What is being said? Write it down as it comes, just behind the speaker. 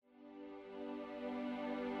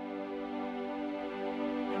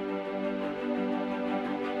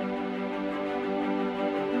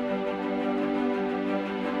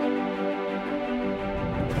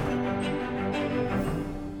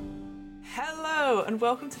Hello, and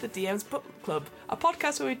welcome to the DM's Book Club, a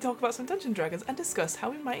podcast where we talk about some Dungeons & Dragons and discuss how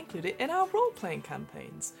we might include it in our role-playing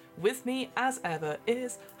campaigns. With me, as ever,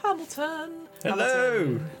 is Hamilton. Hello!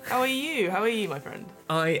 Hamilton, how are you? How are you, my friend?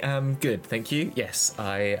 I am good, thank you. Yes,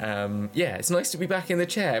 I am. Yeah, it's nice to be back in the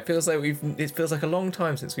chair. It feels like a long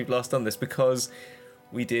time since we've last done this because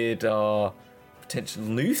we did our potential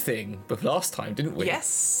new thing last time, didn't we?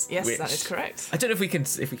 Yes, that is correct. I don't know if we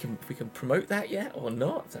can promote that yet or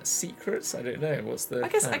not. That's secrets. I don't know. What's the? I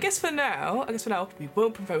guess for now we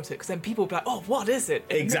won't promote it because then people will be like, "Oh, what is it?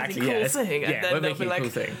 It's exactly. A cool thing," and then they'll be like, cool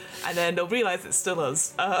thing. And then they'll realise it's still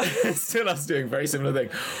us. It's still us doing a very similar thing,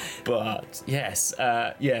 but yes,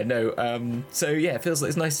 So yeah, it feels like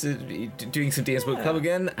it's nice to be doing some DM's Book Club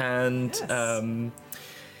again, and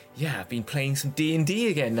yes. I've been playing some D&D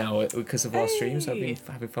again now because of our streams. I've been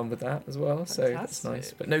having fun with that as well. Fantastic. So that's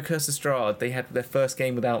nice. But no Curse of Strahd. They had their first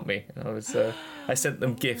game without me. And I sent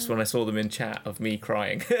them gifts when I saw them in chat of me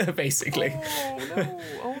crying, basically. Oh no!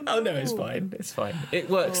 Oh no, it's fine. It's fine. It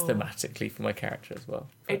works thematically for my character as well.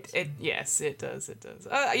 Yes, it does.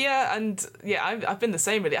 I've been the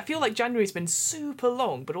same really. I feel like January's been super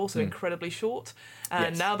long, but also incredibly short.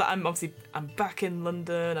 And now that I'm back in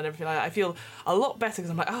London and everything, I feel a lot better because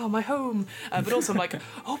I'm like, oh, my home. But also I'm like,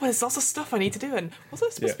 oh, but there's lots of stuff I need to do. And was I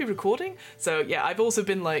supposed to be recording? So yeah, I've also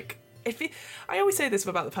been like, I always say this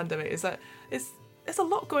about the pandemic is that there's a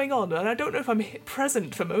lot going on, and I don't know if I'm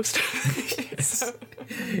present for most of it. Yes. So.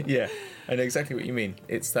 Yeah, I know exactly what you mean.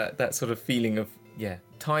 It's that sort of feeling of,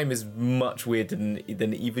 time is much weirder than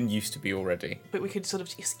it even used to be already. But we could sort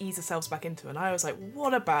of just ease ourselves back into it. And I was like,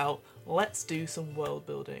 what about let's do some world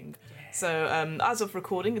building? Yeah. So as of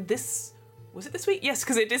recording, was it this week? Yes,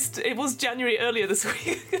 because it was January earlier this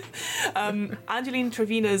week. Angeline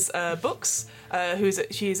Trevina's books,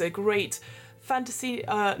 she's a great fantasy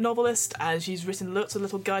novelist, and she's written lots of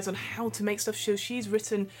little guides on how to make stuff. So she's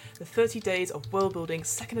written the 30 Days of World Building,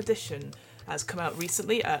 2nd edition, has come out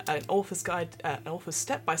recently, an author's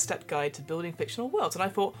step-by-step guide to building fictional worlds. And I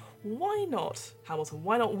thought, why not, Hamilton?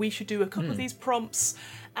 Why not we should do a couple of these prompts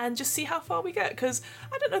and just see how far we get? Because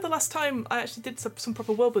I don't know the last time I actually did some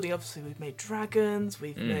proper world building. Obviously, we've made dragons,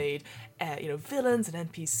 we've made villains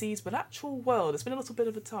and NPCs, but actual world, it's been a little bit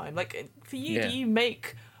of a time. Like, for you, do you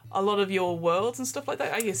make a lot of your worlds and stuff like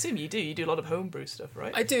that? I assume you do. You do a lot of homebrew stuff,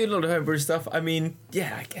 right? I do a lot of homebrew stuff. I mean,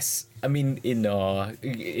 I guess. I mean, in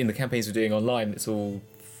the campaigns we're doing online, it's all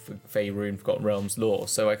Faerun, Forgotten Realms lore.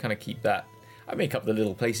 So I kind of keep that. I make up the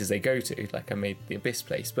little places they go to. Like I made the Abyss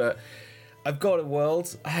place, but I've got a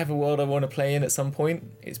world. I have a world I want to play in at some point.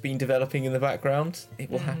 It's been developing in the background.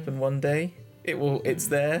 It will happen one day. It will. It's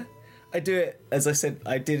there. I do it, as I said,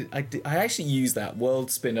 I actually used that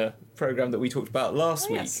World Spinner program that we talked about last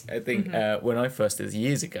week, yes. I think, when I first did it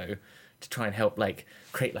years ago, to try and help,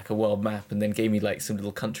 create, a world map, and then gave me, some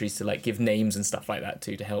little countries to, give names and stuff like that,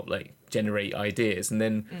 to help, generate ideas. And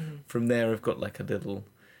then from there, I've got,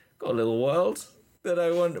 a little world that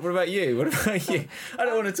I want. What about you? I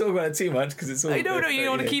don't want to talk about it too much because it's all. I don't know. You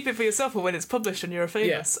want to keep it for yourself, or when it's published and you're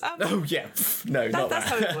famous. Yeah. No, not that's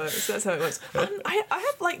how it works. That's how it works. I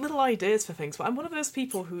have little ideas for things, but I'm one of those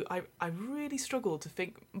people who I really struggle to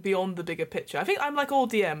think beyond the bigger picture. I think I'm like all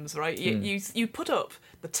DMs, right? You put up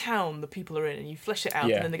the town the people are in and you flesh it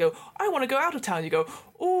out, and then they go, I want to go out of town. You go,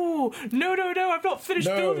 oh no, I've not finished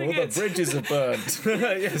building it. The bridges are burnt.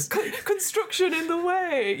 Yes. Construction in the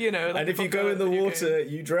way, and if you go in the water,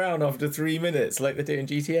 you drown after 3 minutes, like they do in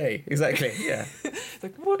GTA. Exactly. Yeah.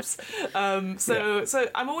 Like whoops. So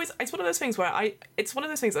I'm always. It's one of those things where I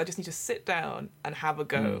just need to sit down and have a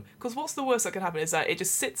go. Because what's the worst that can happen is that it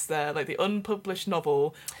just sits there like the unpublished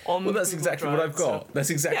novel on. Well, that's Google exactly Drive, what I've got. That's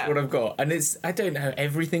exactly what I've got, and I don't know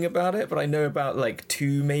everything about it, but I know about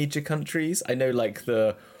 2 major countries. I know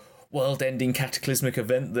the world-ending cataclysmic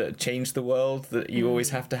event that changed the world that you always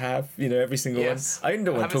have to have, every single one. I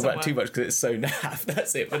don't want to talk about it too much because it's so naff.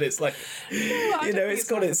 That's it. But it's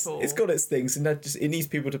it's got its things, and it needs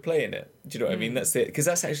people to play in it. Do you know what I mean? That's it. Because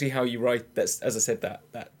that's actually how you write. That's, as I said,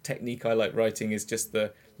 that technique I like writing is just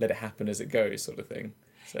the let it happen as it goes sort of thing.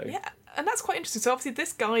 So yeah. And that's quite interesting. So obviously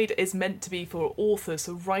this guide is meant to be for authors,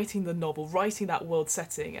 so writing the novel, writing that world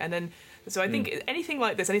setting. And then, so I think anything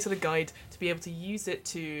like this, any sort of guide, to be able to use it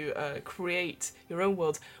to create your own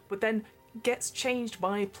world, but then gets changed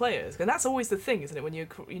by players. And that's always the thing, isn't it? When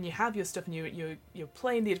you have your stuff and you're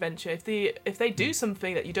playing the adventure, if they do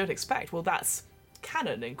something that you don't expect, well, that's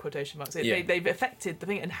canon in quotation marks. They've affected the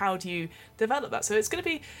thing, and how do you develop that? So it's going to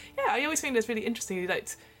be, I always think that's really interesting,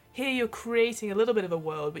 here you're creating a little bit of a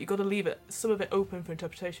world, but you've got to leave some of it open for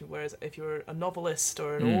interpretation. Whereas if you're a novelist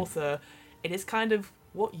or an author, it is kind of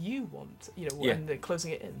what you want, and then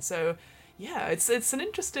closing it in. So Yeah, it's an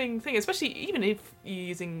interesting thing, especially even if you're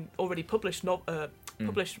using already published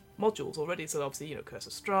published modules already. So obviously, Curse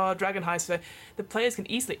of Strahd, Dragon Heist, so the players can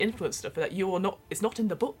easily influence stuff that it's not in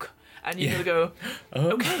the book, and you're gonna go,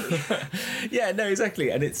 okay. Yeah, no, exactly,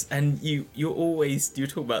 and you're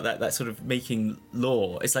talking about that sort of making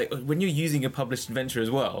lore. It's like when you're using a published adventure as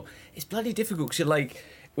well, it's bloody difficult because you're like,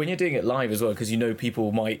 when you're doing it live as well, because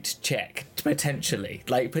people might check potentially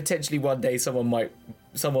one day someone might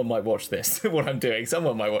watch this what I'm doing,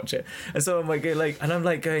 someone might watch it, and someone might go like, and I'm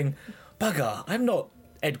like going, bugger, I'm not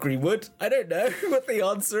Ed Greenwood, I don't know what the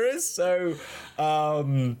answer is. So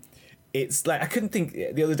it's like, I couldn't think.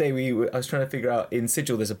 The other day I was trying to figure out, in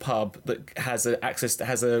Sigil there's a pub that has a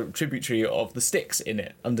tributary of the Styx in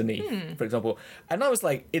it underneath, for example, and I was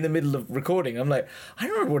like, in the middle of recording, I'm like, I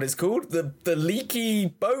don't remember what it's called, the leaky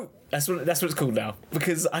boat. That's what it's called now,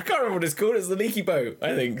 because I can't remember what it's called. It's the leaky boat,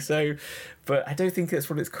 I think. So, but I don't think that's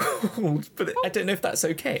what it's called. But I don't know if that's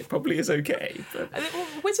okay. It probably is okay. But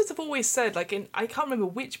Wizards have always said, like, I can't remember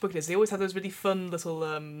which book it is, they always have those really fun little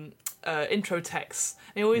intro texts.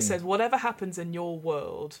 And it always says, whatever happens in your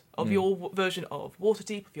world, of your version of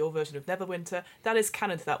Waterdeep, of your version of Neverwinter, that is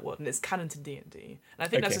canon to that world, and it's canon to D&D. And I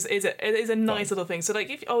think that's just it is a nice little thing. So like,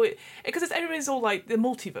 because everybody's all like the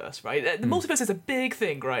multiverse, right? The multiverse is a big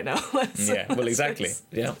thing right now. Well, exactly.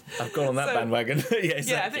 Yeah, I've gone on that bandwagon. Yeah,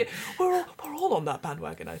 exactly. Yeah, I think we're all on that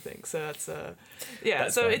bandwagon, I think. So that's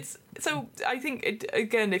That's so fine. I think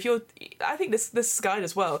I think this guide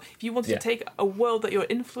as well, if you wanted to take a world that you're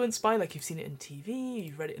influenced by, like you've seen it in TV,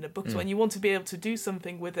 you've read it in a book, and you want to be able to do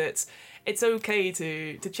something with it, it's okay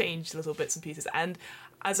to change little bits and pieces. And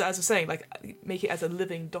as I was saying, like, make it as a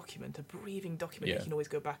living document, a breathing document you can always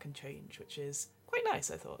go back and change, which is quite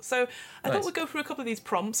nice, I thought. So I thought we'd go through a couple of these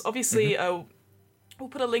prompts. Obviously, we'll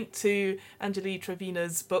put a link to Anjali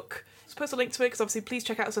Trevina's book. Just post a link to it, because obviously please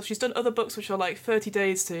check out stuff. She's done other books which are like 30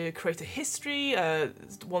 days to create a history,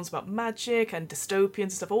 ones about magic and dystopians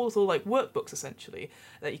and stuff, all like workbooks essentially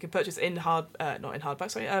that you can purchase in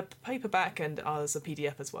paperback and as a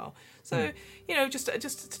PDF as well. So, just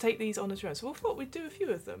to take these on as your own. So we thought we'd do a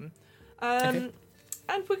few of them. And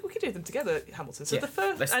we could do them together, Hamilton. So the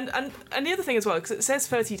first, and the other thing as well, because it says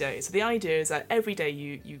 30 days. So the idea is that every day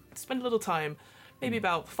you spend a little time, maybe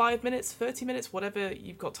about 5 minutes, 30 minutes, whatever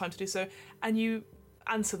you've got time to do so, and you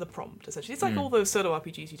answer the prompt, essentially. It's like all those solo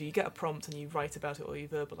RPGs you do. You get a prompt and you write about it or you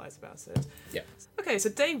verbalise about it. Yeah. Okay, so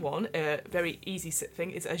day one, very easy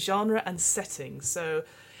thing, is a genre and setting. So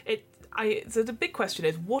so the big question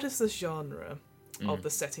is, what is the genre of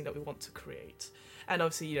the setting that we want to create? And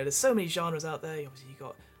obviously, there's so many genres out there. Obviously, you've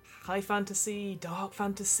got high fantasy, dark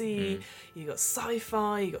fantasy, you've got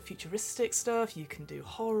sci-fi, you've got futuristic stuff, you can do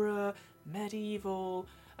horror, medieval,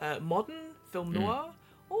 modern, film noir,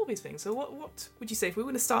 all these things. So what would you say if we were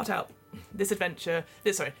going to start out this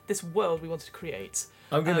world we wanted to create?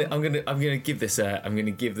 I'm gonna give this a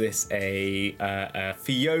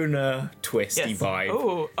Fiona twisty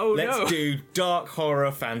vibe. Let's do dark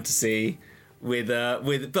horror fantasy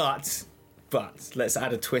but let's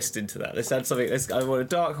add a twist into that. Let's add something. I want a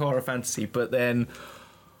dark horror fantasy, but then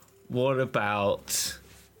what about?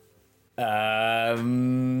 I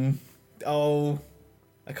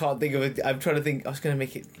can't think of it. I'm trying to think. I was going to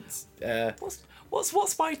make it.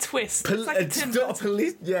 What's my twist? It's not a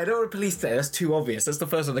police. Yeah, I don't want a police there. That's too obvious. That's the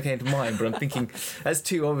first one that came to mind. But I'm thinking that's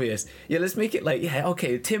too obvious. Yeah, let's make it like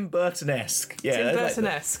Tim Burton-esque. Yeah, Tim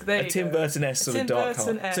Burton-esque. There you go. Tim Burton-esque sort of dark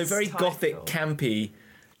horror. So very gothic, campy.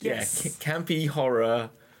 Yes. Yeah, campy horror,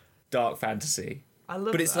 dark fantasy. I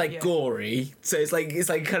love but it's like gory. So it's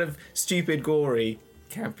like kind of stupid, gory,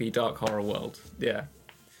 campy, dark horror world. Yeah.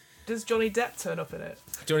 Does Johnny Depp turn up in it?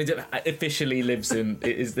 Johnny Depp officially lives in.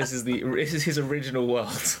 This is his original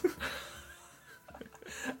world.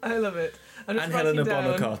 I love it. And Helena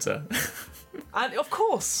Bonham Carter. And of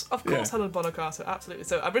course, Helena Bonham Carter, absolutely.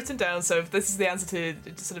 So I've written down. So this is the answer to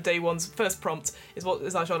sort of day one's first prompt. Is what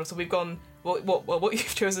is our genre? So we've gone. What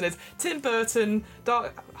you've chosen is Tim Burton,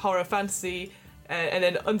 dark horror fantasy, and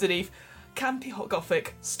then underneath, campy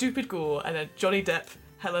gothic, stupid gore, and then Johnny Depp,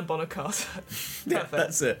 Helena Bonham Carter. Yeah,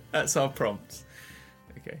 that's it. That's our prompt.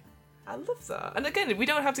 Okay. I love that. And again, we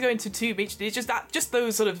don't have to go into too much. It's just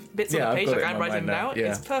those sort of bits on the page, like I'm writing now.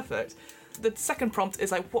 It's perfect. The second prompt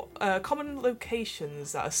is like, what common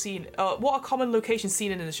locations that are seen? What are common locations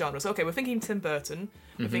seen in this genre? So we're thinking Tim Burton.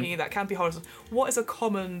 We're thinking that campy horror. What is a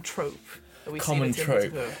common trope that we see in Tim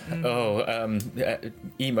Burton?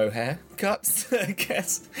 Emo haircuts, I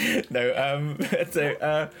guess. No.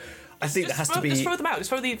 I think that has to be. Just throw them out. Just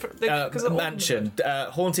throw the mansion,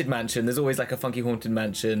 haunted mansion. There's always like a funky haunted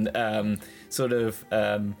mansion.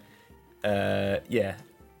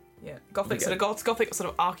 Yeah, Gothic sort of Gothic sort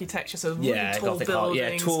of architecture, so really tall Gothic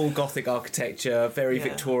buildings. tall Gothic architecture, very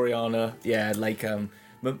Victoriana. Yeah, like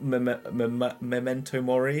memento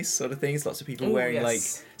mori sort of things. Lots of people wearing like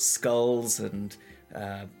skulls and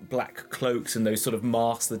black cloaks and those sort of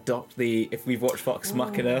masks. If we've watched Vox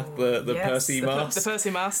Machina, the Percy mask, the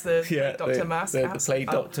Percy mask, the Doctor mask, the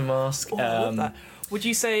plague Doctor mask. I love that. Would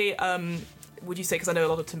you say? Because I know a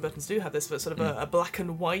lot of Tim Burtons do have this, but sort of a black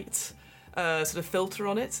and white sort of filter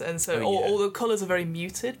on it, and so all the colours are very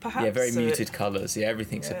muted, perhaps. Yeah, very muted colours. Yeah,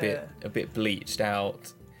 everything's a bit bleached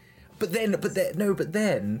out. But then,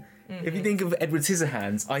 if you think of Edward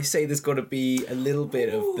Scissorhands, I say there's got to be a little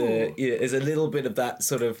bit of there's a little bit of that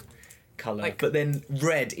sort of colour. But then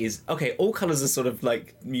red is okay. All colours are sort of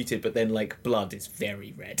like muted, but then like blood is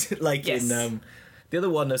very red. In the other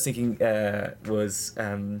one I was thinking was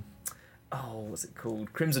what's it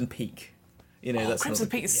called? Crimson Peak. You know, that's Crimson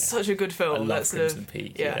Peak is such a good film. I love Crimson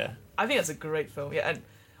Peak. Yeah, I think that's a great film. Yeah, and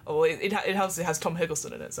it has Tom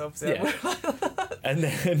Hiddleston in it, so obviously. and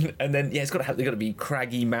then it's got to be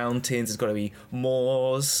craggy mountains. There's got to be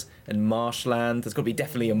moors and marshland. There's got to be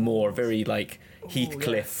definitely a moor, very like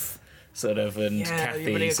Heathcliff sort of, and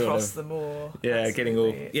Kathy running sort across of the moor. Yeah, Absolutely. getting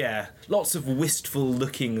all lots of wistful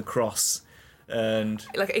looking across. And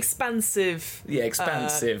like expansive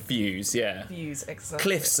views. Views, exactly.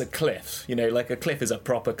 Cliff's a cliff, you know, like a cliff is a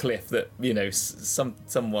proper cliff that, you know,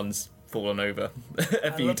 someone's fallen over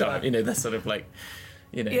a few times. You know, they're sort of like,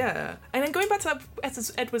 you know. Yeah, and then going back to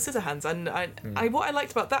that Edward Scissorhands, and what I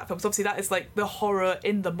liked about that film, because obviously that is like the horror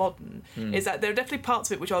in the modern, is that there are definitely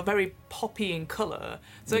parts of it which are very poppy in colour.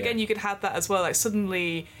 So again, you could have that as well, like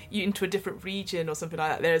suddenly you into a different region or something like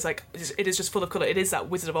that. There's like, it is just full of colour. It is that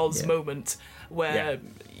Wizard of Oz moment where...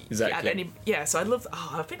 Exactly. So I love...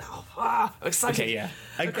 I'm excited. Okay, yeah.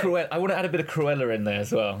 And Cruella, I want to add a bit of Cruella in there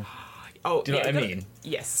as well. Oh, do you know what I mean?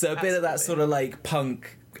 Yes. So a bit of that sort of like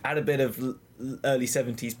punk, add a bit of early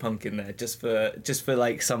 70s punk in there just for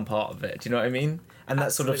like some part of it. Do you know what I mean? And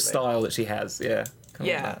that sort of style that she has,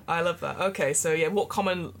 I love that. Okay, so what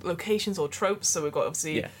common locations or tropes? So we've got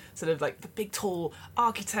obviously sort of like the big tall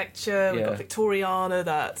architecture, we've got Victoriana,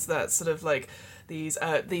 that's sort of like these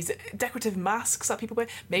decorative masks that people wear.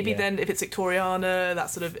 Maybe then if it's Victoriana, that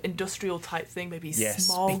sort of industrial type thing, maybe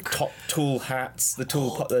smog. Big tall hats, the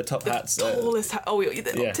top hats. Tallest hat.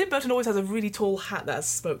 Tim Burton always has a really tall hat that has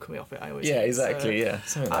smoke coming off it. I always exactly.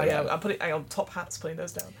 Something like that. I'm putting on top hats, putting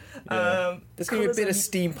those down. There's going to be a bit of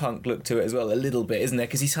steampunk look to it as well, a little bit, isn't there?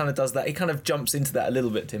 Because he kind of does that. He kind of jumps into that a little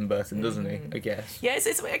bit, Tim Burton, doesn't he? I guess. Yeah,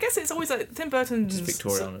 I guess it's always like Tim Burton's. It's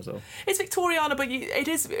Victoriana as well. It's Victoriana, but it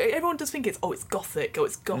is. Everyone does think it's Gothic,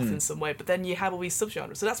 it's goth in some way, but then you have all these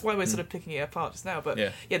subgenres. So that's why we're sort of picking it apart just now. But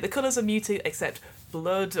the colours are muted, except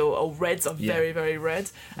blood or reds are very, very red.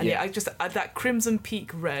 And I just add that Crimson Peak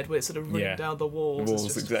red where it's sort of running down the walls. The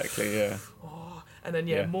walls, exactly. And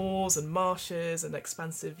then moors and marshes and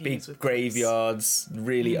expansive views big with graveyards,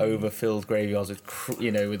 really overfilled graveyards with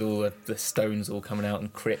with all the stones all coming out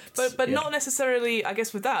and crypts. But not necessarily. I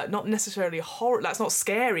guess with that, not necessarily horror. That's not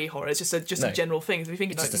scary horror. It's just a general thing. If you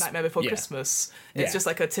think of Nightmare Before Christmas, it's just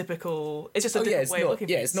like a typical. It's just a different way of looking.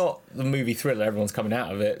 It's not the movie thriller. Everyone's coming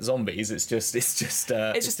out of it. Zombies. It's just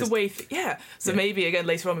the way. So maybe again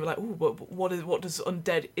later on we'll be like, what does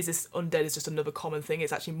undead? Is this undead? Is just another common thing?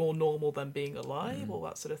 It's actually more normal than being alive. All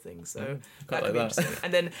that sort of thing. So that could be interesting.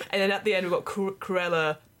 And then at the end we've got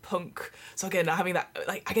Cruella punk. So again, having that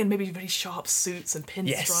maybe very sharp suits and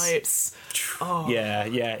pinstripes.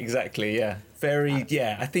 Exactly. Very.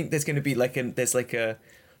 I think there's going to be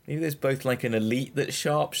maybe there's both like an elite that's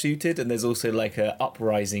sharp suited, and there's also like a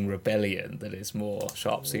uprising rebellion that is more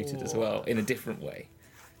sharp suited as well in a different way.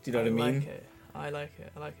 Do you know what I mean? I like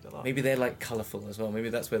it a lot. Maybe they're like colourful as well. Maybe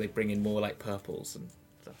that's where they bring in more like purples and stuff.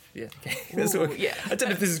 I don't know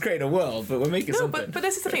if this is creating a world, but we're making something. But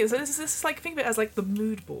this is the thing. So this is like, think of it as like the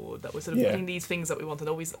mood board that we're sort of putting these things that we want, and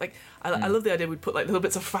always like I love the idea we'd put like little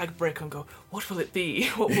bits of fag brick and go, what will it be?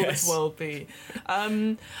 What will this world be?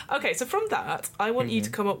 Okay, so from that, I want you to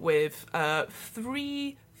come up with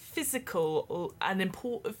 3 physical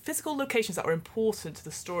locations that are important to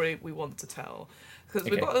the story we want to tell. Because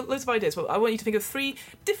we've got loads of ideas, but I want you to think of 3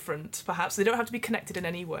 different, perhaps, they don't have to be connected in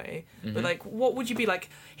any way, but like, what would you be like,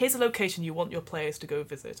 here's a location you want your players to go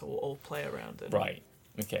visit or play around in. Right,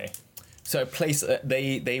 okay. So a place that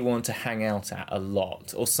they want to hang out at a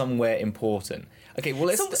lot, or somewhere important. Okay, well,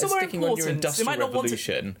 let's sticking on your Industrial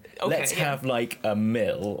Revolution, let's have like a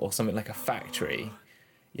mill or something like a factory.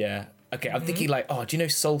 Yeah. Okay, I'm thinking like, do you know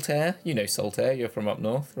Saltaire? You know Saltaire, you're from up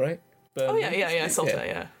north, right? Saltaire,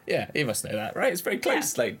 Yeah, you must know that, right? It's very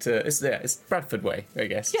close, it's Bradford way, I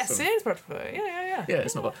guess. Yes, it is Bradford way. Yeah,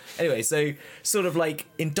 it's not bad. Anyway, so sort of like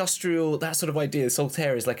industrial, that sort of idea.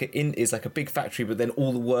 Saltaire is like a big factory, but then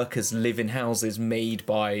all the workers live in houses made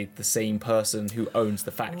by the same person who owns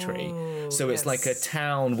the factory. Ooh, so it's like a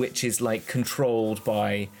town which is like controlled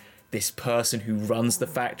by this person who runs the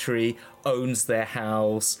factory, owns their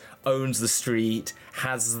house, owns the street,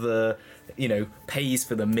 has the, pays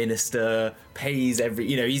for the minister, pays every,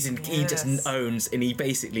 he just owns, and he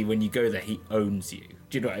basically, when you go there, he owns you.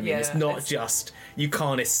 Do you know what I mean? Yeah, it's not just, you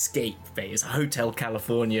can't escape, it's a Hotel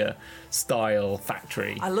California style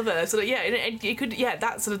factory. I love it. So it could,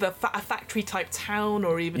 that's sort of a factory type town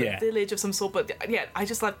or even a village of some sort. But yeah, I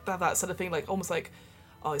just like that sort of thing, like almost like,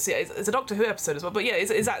 it's a Doctor Who episode as well. But yeah,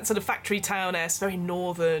 is that sort of factory town-esque, very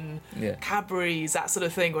northern, Cadbury's, that sort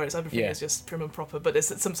of thing, where everything is just prim and proper, but there's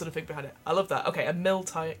some sort of thing behind it. I love that. Okay, a mill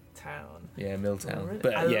type town. Yeah, mill town. Really?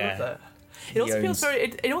 But I love that. It also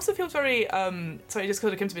feels very. Sorry, it just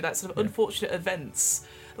kind of came to me, that sort of unfortunate events,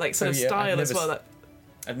 like sort of style as well.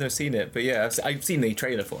 I've never seen it, but yeah, I've seen the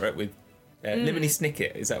trailer for it with Lemony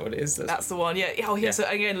Snicket. Is that what it is? That's the one. Yeah. Oh, yeah. So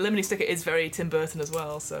again, Lemony Snicket is very Tim Burton as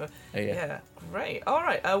well. So yeah, great. All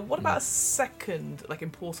right. What about a second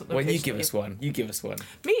important location? Well, you give us one.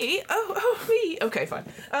 Me? Oh, me. Okay, fine.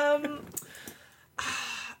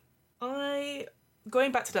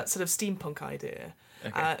 Going back to that sort of steampunk idea.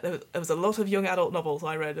 Okay. There was a lot of young adult novels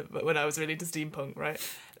I read when I was really into steampunk, right?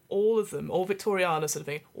 All of them, all Victoriana sort of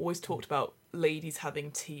thing, always talked about ladies having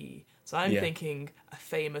tea. So I'm thinking a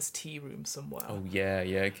famous tea room somewhere. Oh yeah,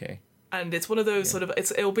 okay. And it's one of those sort of,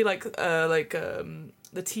 it'll be like the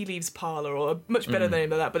Tea Leaves Parlour, or a much better name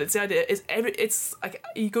than that. But it's the idea, it's like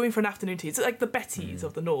you're going for an afternoon tea. It's like the Betty's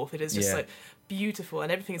of the North. It is just like beautiful,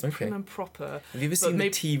 and everything is prim and proper. Have you ever seen the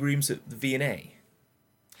tea rooms at the V&A?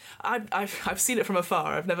 I've seen it from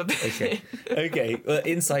afar. I've never been. Okay. Well,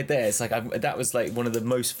 inside there, it's like that was like one of the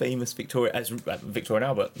most famous Victoria and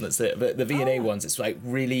Albert. That's it. But the V&A ones, it's like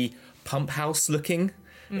really pump house looking.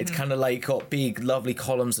 Mm-hmm. It's kind of like got big, lovely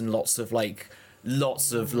columns and lots of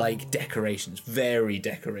decorations, very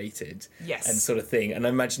decorated, and sort of thing. And I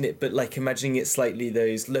imagine it, but like imagining it slightly,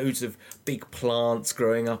 those loads of big plants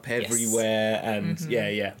growing up everywhere, and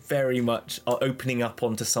very much opening up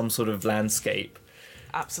onto some sort of landscape.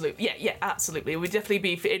 Absolutely, yeah, absolutely. It would definitely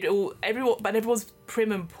be everyone's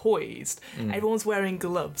prim and poised. Everyone's wearing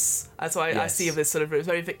gloves. That's why I see this sort of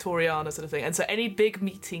very Victoriana sort of thing. And so any big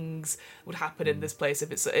meetings would happen in this place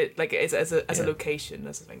if it's as a location,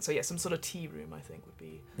 as a thing. So yeah, some sort of tea room, I think, would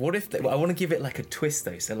be. What if I want to give it like a twist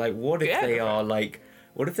though? So like, what if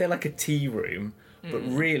they're like a tea room? But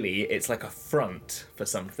really, it's like a front for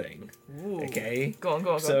something. Ooh. Okay? Go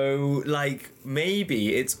on. So, like,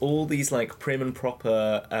 maybe it's all these, like, prim and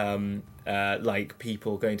proper, like,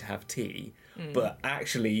 people going to have tea. But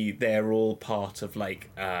actually, they're all part of,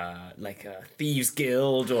 like a thieves'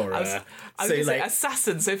 guild or I was going to say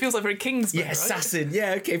assassin, so it feels like very Kingsman, right? Assassin.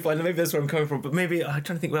 Yeah, okay, fine. Maybe that's where I'm coming from. But maybe, I'm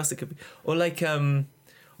trying to think what else it could be. Or, like,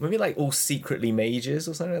 maybe, like, all secretly mages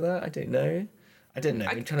or something like that. I don't know. I'm trying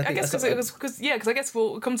to think. I guess because I guess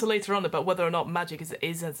we'll come to later on about whether or not magic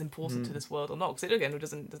is as important to this world or not. Because it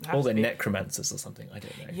doesn't have to be. Or they're necromancers or something. I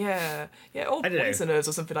don't know. Yeah, or poisoners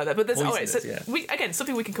or something like that. But there's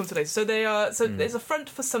something we can come to later. So they are. So there's a front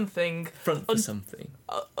for something.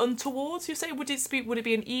 Untowards, you say? Would it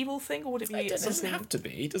be an evil thing, or would it be? It doesn't have to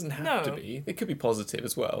be. It doesn't have to be. It could be positive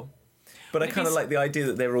as well. But I kind of like the idea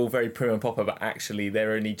that they're all very prim and proper, but actually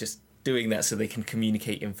they're only just doing that so they can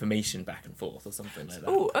communicate information back and forth or something like that.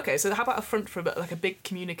 Oh, okay. So how about a front for like a big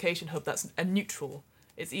communication hub that's a neutral?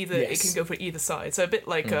 It's either it can go for either side. So a bit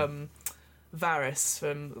like Varys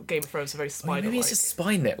from Game of Thrones, a very spy. Maybe it's a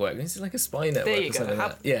spy network. It's like a spy network. There you go.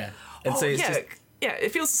 Like yeah. And so it's just. Yeah,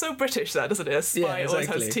 it feels so British, that, doesn't it? A spy always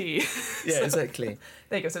has tea. Yeah, exactly.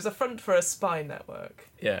 There you go. So it's a front for a spy network.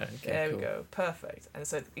 Yeah. Okay, there we go. Perfect. And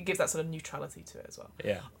so it gives that sort of neutrality to it as well.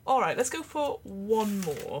 Yeah. All right, let's go for one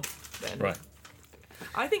more then. Right.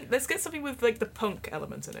 I think let's get something with like the punk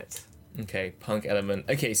element in it. Okay, punk element.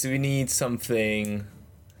 Okay, so we need something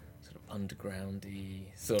sort of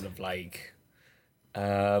undergroundy, sort of like.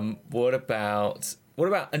 What about?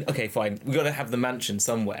 Okay, fine. We got to have the mansion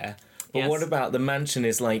somewhere. But what about the mansion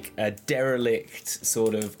is like a derelict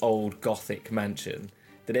sort of old Gothic mansion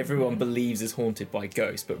that everyone believes is haunted by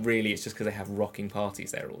ghosts, but really it's just because they have rocking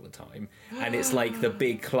parties there all the time. And it's like the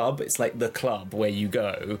big club. It's like the club where you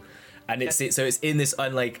go. And so it's in this,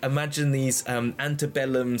 like, imagine these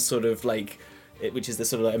antebellum sort of like which is the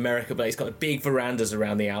sort of like America, but it's got like big verandas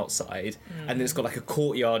around the outside, and then it's got like a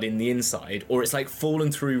courtyard in the inside, or it's like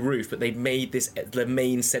fallen through roof, but they've made the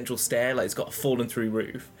main central stair, like it's got a fallen through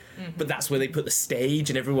roof. But that's where they put the stage,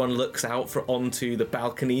 and everyone looks out onto the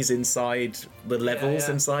balconies inside the levels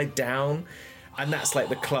inside down, and that's like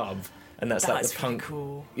the club. And that's like the punk, really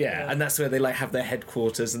cool. And that's where they like have their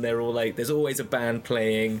headquarters, and they're all like, there's always a band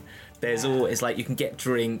playing. There's always like you can get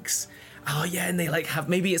drinks. Oh yeah, and they like have,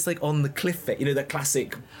 maybe it's like on the cliff face, you know, the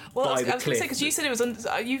classic well, by I was the going to cliff. say, because you said it was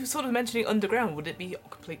you sort of mentioning underground. Would it be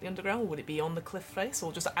completely underground, or would it be on the cliff face,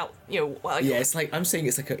 or just out? You know, like, Yeah, it's like I'm saying,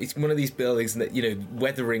 it's like it's one of these buildings that, you know,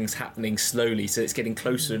 weathering's happening slowly, so it's getting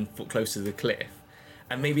closer and closer to the cliff,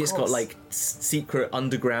 and maybe it's got like secret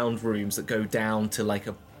underground rooms that go down to like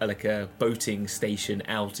a boating station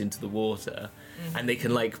out into the water, and they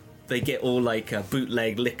can like they get all like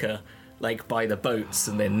bootleg liquor like by the boats,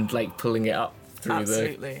 and then like pulling it up through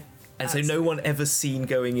Absolutely. And so no one ever seen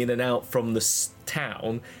going in and out from the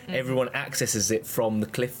town. Everyone accesses it from the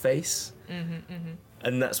cliff face,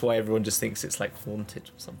 and that's why everyone just thinks it's like haunted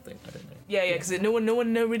or something. I don't know. Yeah, because no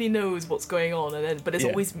one really knows what's going on, and then but it's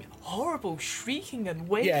always horrible shrieking and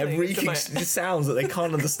wailing. Yeah, reeking sounds that they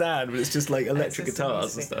can't understand, but it's just like electric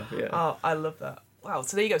guitars and stuff. Yeah. Oh, I love that. Wow.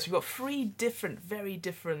 So there you go. So we've got 3 very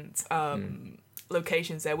different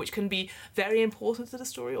locations there, which can be very important to the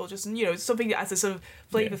story, or just, you know, something that adds a sort of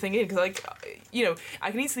flavour thing in. Because, like, you know,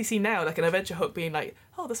 I can easily see now like an adventure hook being like,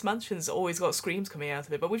 oh, this mansion's always got screams coming out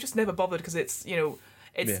of it, but we've just never bothered because it's, you know,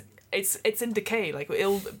 it's in decay. Like,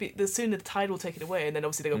 it'll be, the sooner the tide will take it away, and then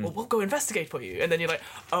obviously they go, well, we'll go investigate for you, and then you're like,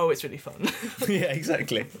 oh, it's really fun. Yeah,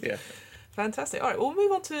 exactly. Yeah. Fantastic. All right, we'll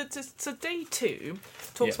move on to day 2.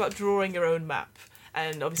 Talks about drawing your own map.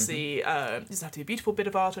 And obviously, it doesn't have to be a beautiful bit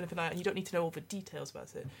of art or anything like that, and you don't need to know all the details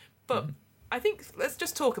about it. But I think let's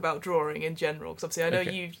just talk about drawing in general, because obviously I know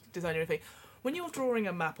you design everything. When you're drawing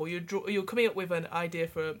a map, or you're coming up with an idea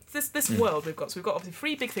for this world we've got, so we've got obviously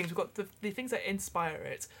 3 big things. We've got the things that inspire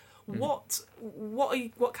it. What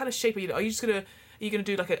kind of shape are you? Are you gonna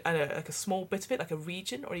do like a small bit of it, like a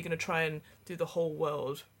region, or are you gonna try and do the whole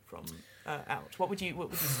world from out? What would you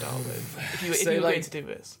start with if you were going to do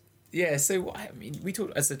this? Yeah, so I mean,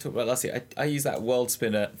 as I talked about last year, I use that world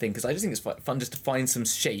spinner thing because I just think it's fun just to find some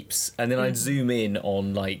shapes, and then I'd zoom in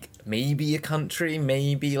on like maybe a country,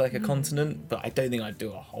 maybe like a continent, but I don't think I'd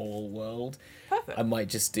do a whole world. Perfect. I might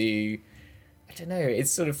just do, I don't know,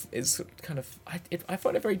 it's kind of, I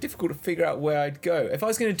find it very difficult to figure out where I'd go. If I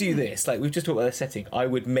was going to do this, like we've just talked about the setting, I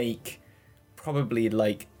would make probably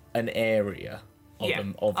like an area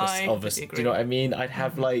of us. Do you know what I mean? I'd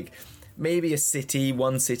have like maybe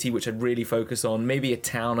one city which I'd really focus on, maybe a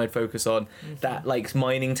town I'd focus on. That like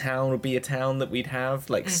mining town would be a town that we'd have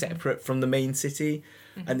like separate from the main city,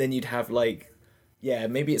 and then you'd have like,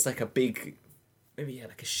 maybe it's like a big,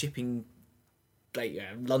 like a shipping, like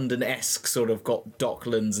London-esque sort of got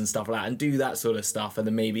docklands and stuff like that, and do that sort of stuff, and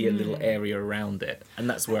then maybe a little area around it, and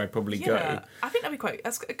that's where I'd probably go. I think that'd be quite.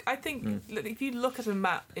 I think if you look at a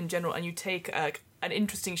map in general and you take an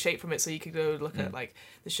interesting shape from it, so you could go look at like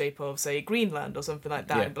the shape of say Greenland or something like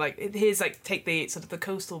that, and be like, here's like take the sort of the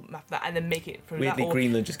coastal map of that and then make it from weirdly that. Weirdly,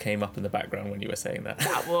 Greenland just came up in the background when you were saying that.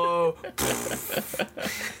 Whoa.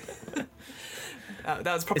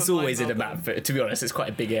 That was probably. It's always in a map, but to be honest, it's quite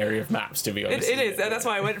a big area of maps. To be honest, it is. That's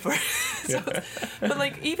why I went for it. But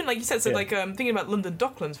like even like you said, so like thinking about London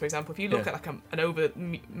Docklands, for example, if you look at like an over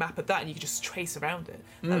map of that and you could just trace around it,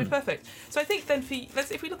 that'd be perfect. So I think then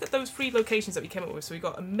if we look at those 3 locations that we came up with, so we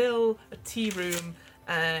got a mill, a tea room,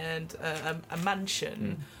 and a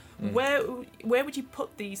mansion. Where would you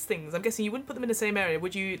put these things? I'm guessing you wouldn't put them in the same area.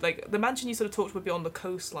 Would you? Like the mansion you sort of talked would be on the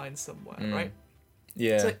coastline somewhere, right?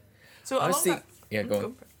 Yeah. So along that. Yeah, go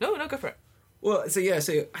on. No, go for it. Well, so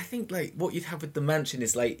I think like what you'd have with the mansion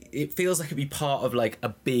is like it feels like it'd be part of like a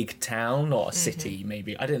big town or a city,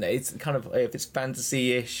 maybe. I don't know. It's kind of, if it's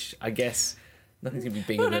fantasy-ish, I guess nothing's gonna be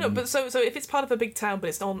bigger. No. But so if it's part of a big town, but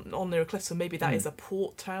it's on near a cliff, so maybe that is a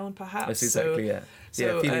port town, perhaps. That's exactly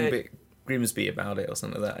feeling a bit Grimsby about it or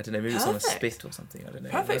something like that. I don't know. Maybe it's on a spit or something. I don't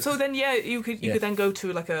know. Perfect. So then, you could then go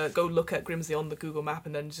to go look at Grimsby on the Google map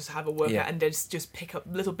and then just have a workout and then just pick up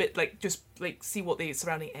a little bit, see what the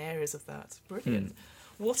surrounding areas of that. Brilliant.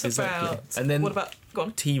 What about? And then what about? Go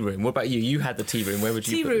on. Tea room. What about you? You had the tea room. Where would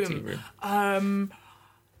you put the tea room?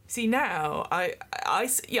 See now, I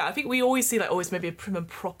think we always see always maybe a prim and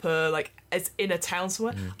proper as in a town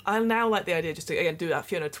somewhere. I now like the idea just to again do that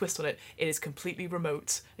Fiona twist on it. It is completely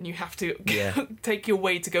remote, and you have to take your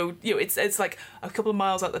way to go. It's like a couple of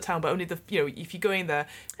miles out of the town, but only if you're going there,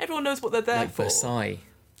 everyone knows what they're there for. Versailles.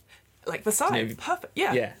 like Versailles, You know, perfect.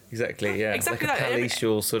 Yeah. Yeah, exactly. Yeah, Exactly like a that.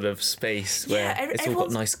 palatial sort of space where Yeah, it's all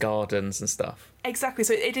got nice gardens and stuff. Exactly.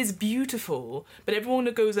 So it is beautiful, but everyone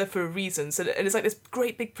goes there for a reason. So and it's like this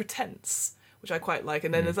great big pretense, which I quite like.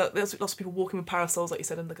 And then there's lots of people walking with parasols, like you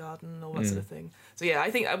said, in the garden, all that sort of thing. So yeah,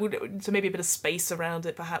 I think I would, so maybe a bit of space around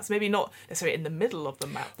it, perhaps. Maybe not necessarily in the middle of the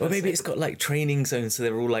map. Well, maybe it's got like training zones, so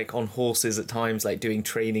they're all like on horses at times, like doing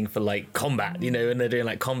training for like combat, you know, and they're doing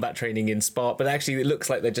like combat training in Spa. But actually, it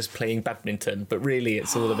looks like they're just playing badminton. But really,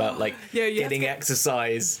 it's all about like getting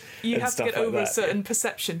exercise. You and have to stuff get like over a that. certain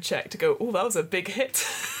perception check to go, oh, that was a big hit.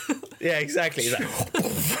 Yeah, exactly. It's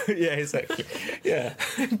like, yeah, exactly. Yeah,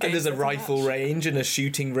 and there's a rifle range and a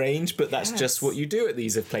shooting range, but that's just what you do at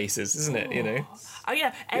these places, isn't it? You know. Oh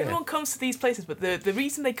yeah, everyone comes to these places, but the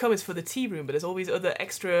reason they come is for the tea room. But there's all these other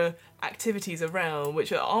extra activities around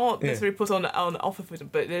which aren't necessarily put on offer for them,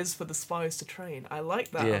 but it is for the spies to train. I like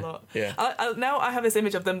that a lot. Yeah. Now I have this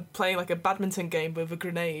image of them playing like a badminton game with a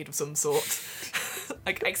grenade of some sort,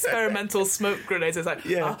 like experimental smoke grenades. It's like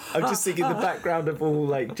I'm just thinking the background of all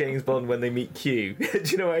like James Bond when they meet Q. Do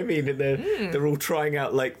you know what I mean? And they're all trying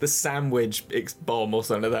out like the sandwich bomb or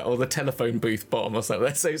something like that, or the telephone booth bomb or something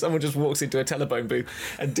like that. So someone just walks into a telephone booth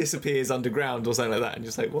and disappears underground or something like that, and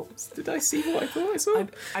just like, what did I see? What I thought I saw?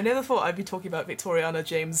 I never thought I'd be talking about Victoriana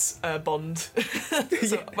James Bond,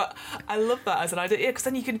 but I love that as an idea. Because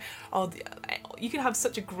then you can have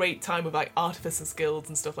such a great time with like artificers guilds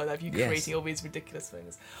and stuff like that. If you're creating all these ridiculous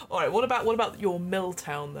things. All right, what about your mill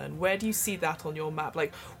town then? Where do you see that on your map?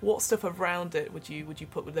 Like, what stuff around it would you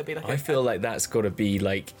put? Would there be like? I feel like that's got to be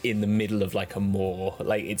like in the middle of like a moor.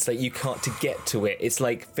 Like it's like you can't to get to it. It's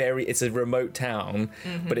like it's a remote town,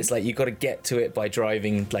 but it's like you got to get to it by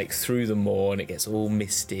driving like through the moor, and it gets all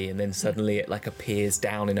misty, and then suddenly it like appears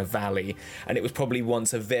down in a valley, and it was probably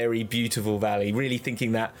once a very beautiful valley. Really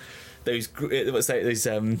thinking that those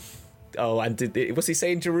what's he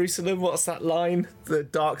saying? Jerusalem? What's that line? The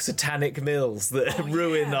dark satanic mills that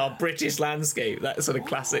ruin our British landscape. That sort of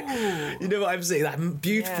classic. You know what I'm saying? That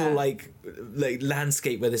beautiful like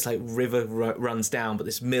landscape where this like river runs down, but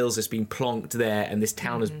this mill's just been plonked there, and this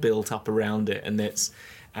town is built up around it, and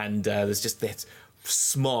there's just this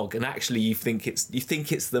smog, and actually you think it's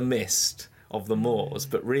the mist of the moors,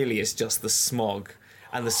 but really it's just the smog,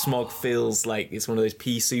 and the smog feels like it's one of those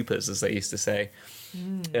pea supers, as they used to say.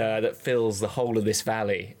 That fills the whole of this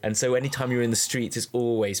valley, and so anytime you're in the streets it's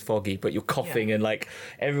always foggy, but you're coughing and like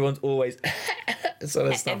everyone's always sort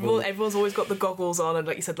of stuff. Everyone's always got the goggles on, and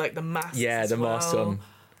like you said, like the masks. Yeah, the masks on.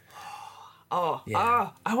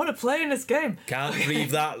 I want to play in this game. Can't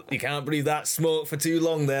breathe that. You can't breathe that smoke for too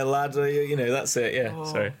long, there, lad. You know, that's it. Yeah.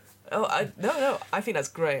 Sorry. No, I think that's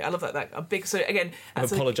great. I love that. A big. So again, I'm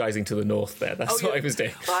apologising to the north there. That's what I was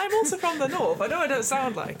doing. Well, I'm also from the north. I know I don't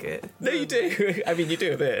sound like it. No, you do. I mean, you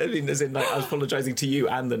do a bit. I mean, as in, like, I was apologising to you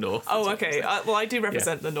and the north. Oh, okay. Well, I do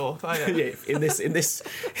represent the north. I know. Yeah, in this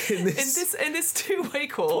two-way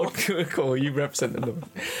call. Call, you represent the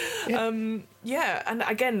north. Yeah, and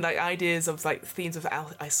again, like ideas of like themes of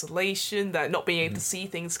isolation, that not being able to see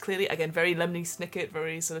things clearly. Again, very Lemony Snicket,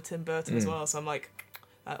 very sort of Tim Burton as well. So I'm like.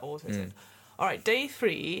 All right, day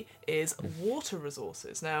 3 is water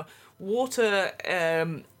resources. Now, water,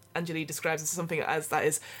 Anjali describes as something as that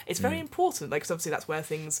is, it's very important, like, 'cause obviously that's where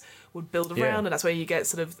things would build around, and that's where you get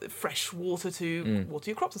sort of fresh water to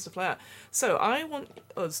water your crops and stuff like that. So I want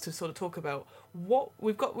us to sort of talk about what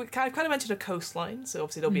we've got. I kind of mentioned a coastline, so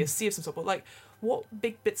obviously there'll be a sea of some sort, but like, what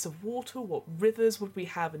big bits of water, what rivers would we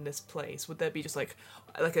have in this place? Would there be just like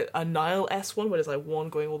a Nile-esque one where there's like one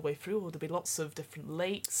going all the way through, or would there be lots of different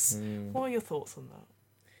lakes? What are your thoughts on that?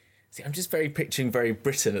 See, I'm just picturing very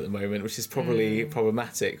Britain at the moment, which is probably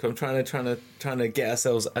problematic. I'm trying to get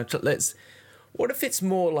ourselves. What if it's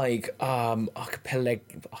more like archipelagic?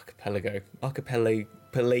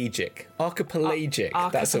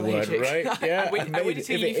 That's a word, right? Yeah, if it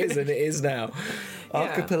isn't, it is now.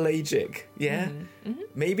 Archipelagic, yeah.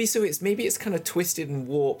 Maybe it's kind of twisted and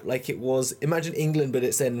warped, like it was. Imagine England, but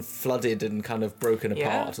it's then flooded and kind of broken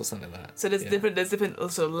apart or something like that. So there's different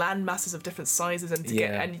also land masses of different sizes, and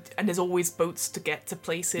and there's always boats to get to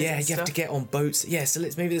places. Yeah, you have to get on boats. Yeah, so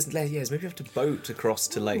maybe you have to boat across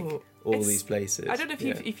to like all these places. I don't know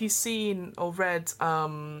if you've seen or read A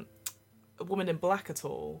Woman in Black at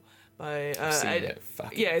all. By it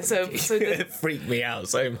freaked me out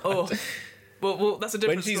so much. Well, that's a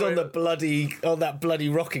different when she's story. on that bloody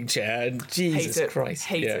rocking chair, and Jesus Christ,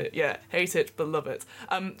 hate it, but love it.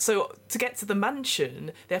 So to get to the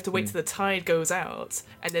mansion, they have to wait till the tide goes out,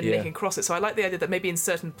 and then they can cross it. So I like the idea that maybe in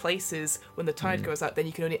certain places, when the tide goes out, then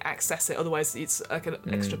you can only access it. Otherwise, it's like an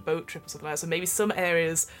extra boat trip or something like that. So maybe some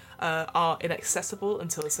areas are inaccessible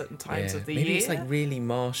until certain times of the maybe year. it's like really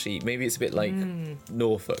marshy. Maybe it's a bit like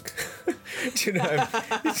Norfolk. Do you know?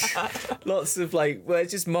 Lots of like, well,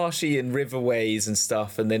 it's just marshy and riverways and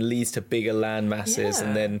stuff, and then leads to bigger land masses,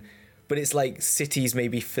 and then. But it's like cities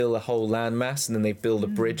maybe fill a whole landmass and then they build a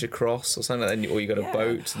bridge across or something like that, or you got a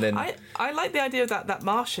boat and then... I like the idea of that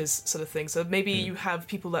marshes sort of thing. So maybe you have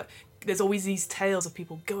people that... There's always these tales of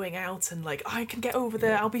people going out and like, I can get over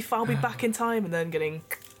there, I'll be back in time, and then getting...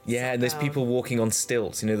 Yeah, and there's people walking on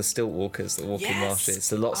stilts, you know, the stilt walkers that walk in marshes.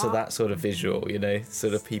 So lots of that sort of visual, you know,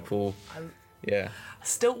 sort of people...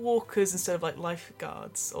 Stilt walkers instead of like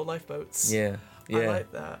lifeguards or lifeboats. Yeah. I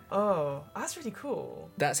like that. Oh, that's really cool.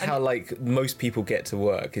 That's how like most people get to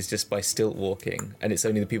work, is just by stilt walking, and it's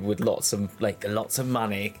only the people with lots of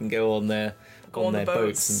money can go on their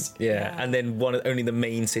boats. And, and then only the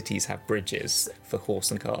main cities have bridges for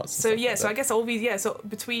horse and carts. So so I guess all these so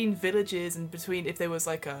between villages and between, if there was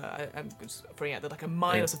like I'm just throwing out like a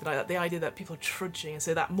mine or something like that, the idea that people are trudging, and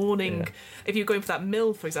so that morning, if you're going for that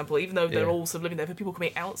mill, for example, even though they're all sort of living there, for people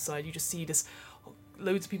coming outside, you just see this.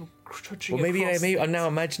 Loads of people trudging across. Maybe I'm now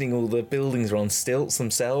imagining all the buildings are on stilts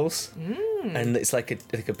themselves, and it's like a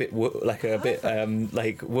bit like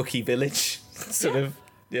Wookiee village sort of.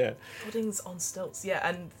 Yeah. Buildings on stilts,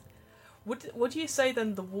 and would you say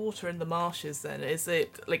then the water in the marshes then is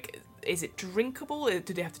it drinkable?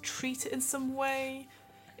 Do they have to treat it in some way?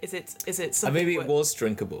 Is it something? Maybe it was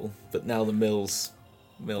drinkable, but now the mills.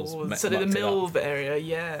 So the mill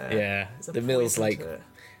area, the mill's like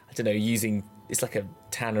I don't know, using. It's like a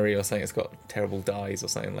tannery or something. It's got terrible dyes or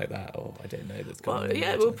something like that, or I don't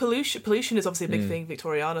know. Pollution is obviously a big thing,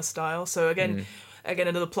 Victoriana style. So again,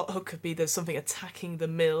 another plot hook could be there's something attacking the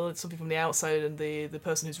mill. It's something from the outside, and the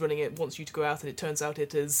person who's running it wants you to go out, and it turns out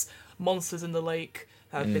it is monsters in the lake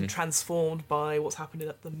that have been transformed by what's happening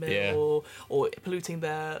at the mill, or polluting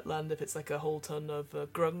their land if it's like a whole ton of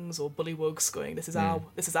grungs or bullywugs going, this is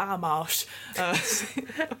our marsh.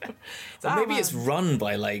 Maybe it's run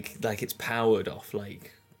by like it's powered off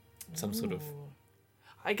like some sort of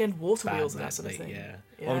again water wheels and that sort of thing.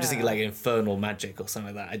 Well, I'm just thinking like infernal magic or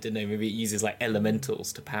something like that. I don't know, maybe it uses like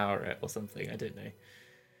elementals to power it or something. I don't know.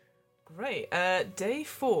 Great. Day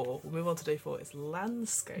 4, we'll move on to day 4, is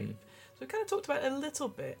landscape. So we kind of talked about it a little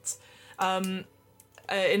bit in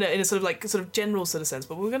a sort of general sort of sense,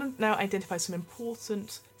 but we're going to now identify some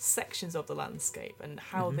important sections of the landscape and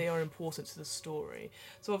how they are important to the story.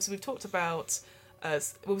 So obviously we've talked about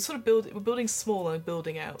we're building small and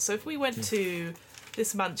building out. So if we went to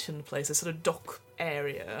this mansion place, a sort of dock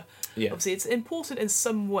area, obviously it's important in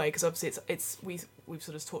some way, because obviously we've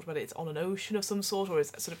sort of talked about it's on an ocean of some sort, or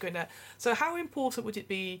it's sort of going there. So how important would it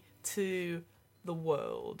be to the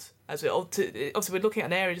world, obviously we're looking at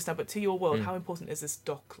an area just now, but to your world, how important is this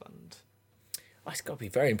dockland? It's got to be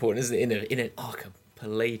very important, isn't it? In an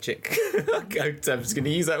archipelagic, I'm just going to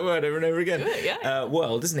use that word over and over again.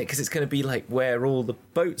 World, isn't it? Because it's going to be like where all the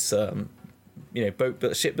boats are,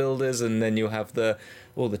 shipbuilders, and then you'll have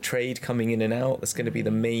all the trade coming in and out. That's going to be the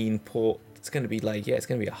main port. It's going to be like it's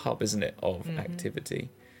going to be a hub, isn't it, of activity.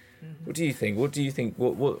 What do you think?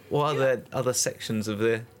 What are the other sections of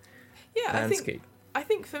the landscape? I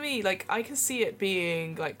think for me, like, I can see it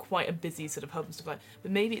being like quite a busy sort of hub and stuff like that,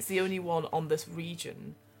 but maybe it's the only one on this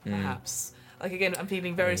region, perhaps. Like again, I'm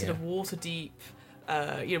feeling very sort of water deep.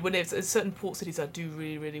 When there's certain port cities that do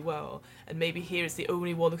really, really well, and maybe here it's the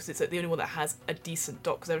only one, because it's like the only one that has a decent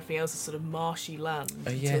dock, because everything else is sort of marshy land.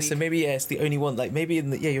 So maybe it's the only one. Like maybe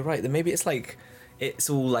you're right. Then maybe it's like it's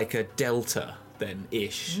all like a delta. Then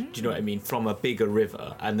ish, do you know what I mean? From a bigger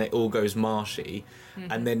river, and it all goes marshy,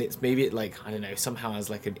 and then it's maybe it like I don't know, somehow has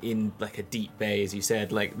like a deep bay, as you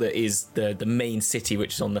said, like that is the main city,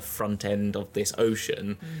 which is on the front end of this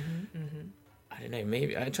ocean. I don't know,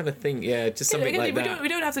 maybe I'm trying to think. Just something like that. We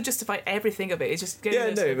don't have to justify everything of it. It's just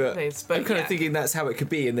but I'm kind of thinking that's how it could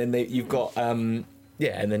be, and then you've got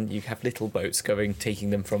and then you have little boats taking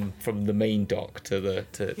them from the main dock to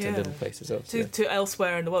little places else. To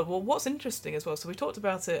elsewhere in the world. Well, what's interesting as well, so we talked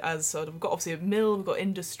about it as sort of, we've got obviously a mill, we've got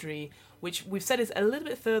industry, which we've said is a little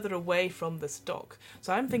bit further away from this dock.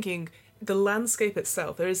 So I'm thinking the landscape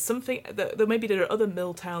itself, there is something that maybe there are other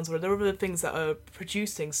mill towns, or there are other things that are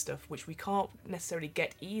producing stuff which we can't necessarily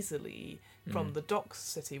get easily from the dock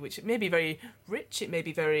city, which it may be very rich, it may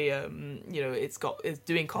be very it's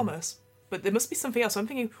doing commerce. But there must be something else. So I'm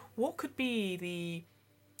thinking, what could be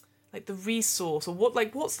the resource, or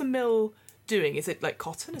what's the mill doing? Is it like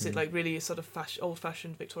cotton? Is it like really sort of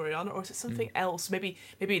old-fashioned Victoriana, or is it something else? Maybe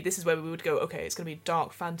this is where we would go. Okay, it's going to be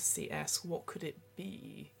dark fantasy-esque. What could it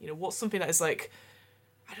be? What's something that is like,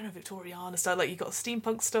 I don't know, Victoriana style. Like you've got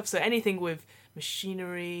steampunk stuff. So anything with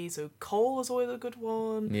machinery. So coal is always a good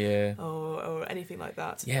one. Yeah. Or anything like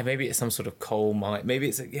that. Yeah, maybe it's some sort of coal mine. Maybe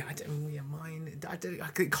it's mine. I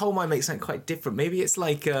think coal mine makes something quite different. Maybe it's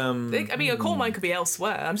like I mean, a coal mine could be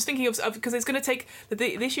elsewhere. I'm just thinking of because it's going to take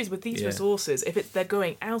the issues with these resources. If they're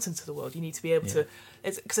going out into the world, you need to be able to.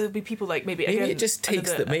 Because there'll be people like maybe again, it just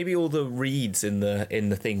takes that. Maybe all the reeds in the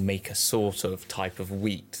thing make a sort of type of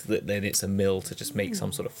wheat that then it's a mill to just make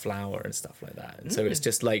some sort of flour and stuff like that. And so it's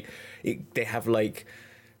just like they have like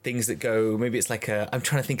things that go. Maybe it's like I'm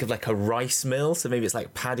trying to think of like a rice mill. So maybe it's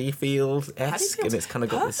like paddy field-esque, and it's kind of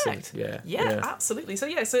got Perfect. this. Yeah, absolutely. So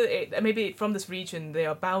maybe from this region they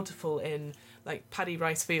are bountiful in like paddy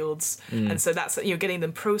rice fields, and so that's getting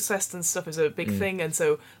them processed and stuff is a big thing, and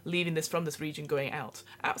so leaving this from this region going out,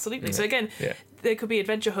 absolutely. So again, there could be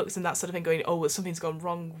adventure hooks and that sort of thing going, well, something's gone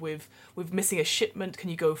wrong with missing a shipment,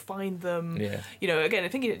 can you go find them? Again,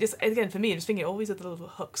 I'm thinking for me, I'm just thinking always the little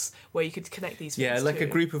hooks where you could connect these things like to. a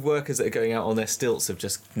group of workers that are going out on their stilts have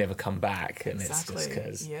just never come back, and exactly. it's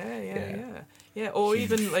just because or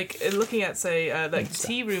even like looking at say like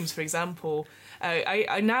tea rooms, for example.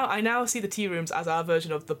 I now see the tea rooms as our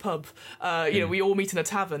version of the pub. We all meet in a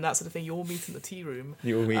tavern, that sort of thing. You all meet in the tea room.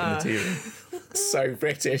 You all meet in the tea room. So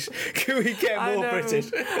British. Can we get more British?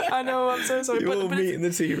 I know. I'm so sorry. You all meet in the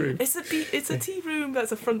tea room. It's a tea room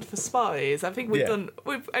that's a front for spies. I think we've done.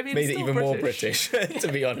 Made it even more British, to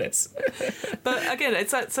be honest. But again,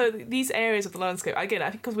 it's like, so these areas of the landscape. Again, I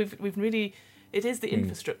think because we've really. It is the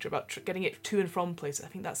infrastructure about getting it to and from places. I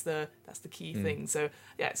think that's the key thing. So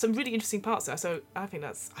some really interesting parts there. So I think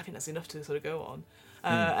that's enough to sort of go on.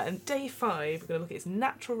 And day 5, we're going to look at its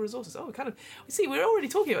natural resources. We're already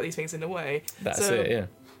talking about these things in a way. That's it. Yeah.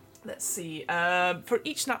 Let's see. For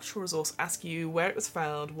each natural resource, ask you where it was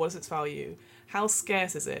found, what is its value, how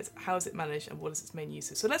scarce is it, how is it managed, and what is its main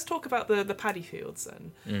uses. So let's talk about the paddy fields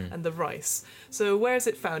and the rice. So where is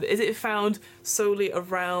it found? Is it found solely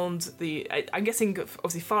around I'm guessing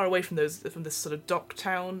obviously far away from this sort of dock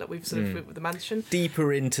town that we've sort of with the mansion?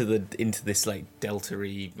 Deeper into this like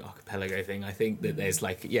delta-y archipelago thing. I think that there's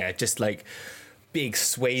just like big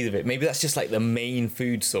swathe of it. Maybe that's just like the main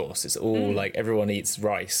food source. It's all like everyone eats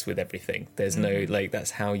rice with everything. There's no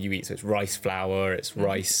that's how you eat. So it's rice flour, it's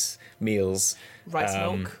rice meals, rice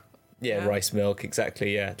milk. Rice milk,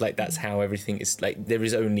 exactly. Yeah, like that's how everything is. Like there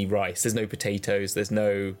is only rice. There's no potatoes. There's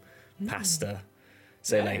no pasta.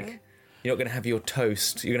 So you're not going to have your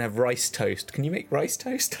toast. You're going to have rice toast. Can you make rice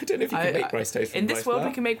toast? I don't know if you can make rice toast. In this world, flour.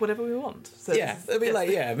 we can make whatever we want. So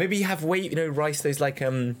maybe you have rice. Those like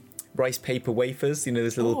rice paper wafers,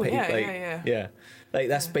 those little paper, like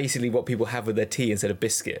that's basically what people have with their tea instead of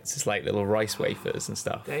biscuits. It's like little rice wafers and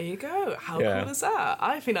stuff. There you go. How cool is that?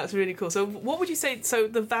 I think that's really cool. So what would you say, so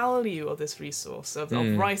the value of this resource, of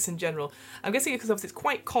rice in general, I'm guessing because obviously it's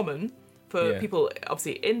quite common for people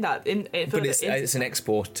obviously but it's an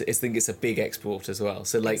export. I think it's a big export as well.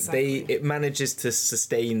 So like it manages to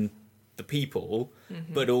sustain the people,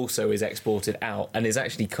 but also is exported out and is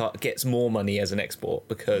actually gets more money as an export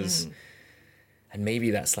because, and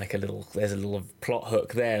maybe that's like there's a little plot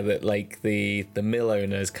hook there that like the mill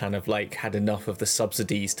owners kind of like had enough of the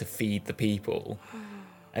subsidies to feed the people,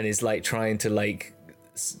 and is like trying to like,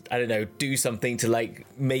 I don't know, do something to like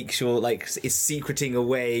make sure like is secreting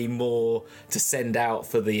away more to send out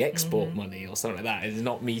for the export money or something like that. It's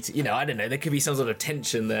not meeting, I don't know. There could be some sort of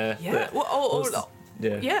tension there. Yeah,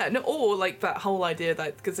 or like that whole idea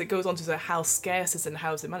that because it goes on to say how scarce is and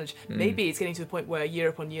how is it managed. Maybe it's getting to the point where year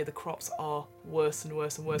upon year the crops are worse and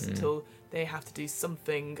worse and worse until they have to do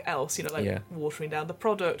something else, watering down the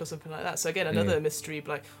product or something like that. So again, another mystery, but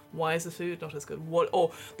like, why is the food not as good?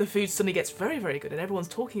 Or the food suddenly gets very, very good and everyone's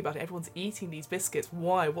talking about it, everyone's eating these biscuits.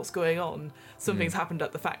 Why? What's going on? Something's happened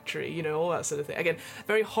at the factory, all that sort of thing. Again,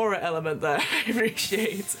 very horror element there, I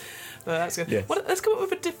appreciate. But that's good. Yes. Let's come up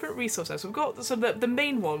with a different resource now. So we've got sort of the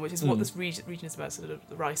main one, which is what this region is about, sort of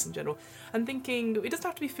the rice in general. I'm thinking it doesn't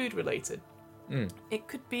have to be food related. It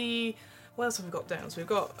could be. What else have we got down? So we've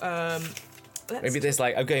got. Maybe there's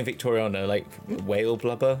like, I'm going Victoriana, like whale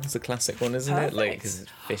blubber is a classic one, isn't it? Like, because it's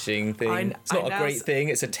a fishing thing. It's not a great thing.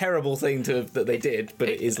 It's a terrible thing that they did, but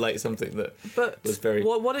it is like something that was very.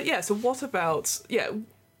 So what about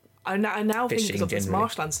I now think because of this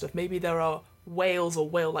marshland stuff, maybe there are whales or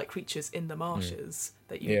whale-like creatures in the marshes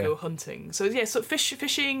that you go hunting. So yeah, so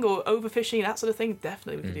fishing or overfishing, that sort of thing,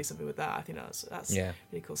 definitely we could do something with that. I think that's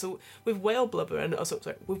really cool. So with whale blubber and also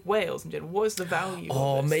with whales in general, what is the value?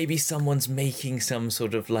 Or maybe someone's making some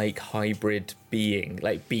sort of like hybrid being,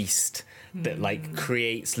 like beast, that like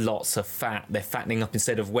creates lots of fat. They're fattening up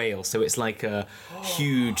instead of whales, so it's like a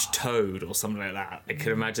huge toad or something like that. I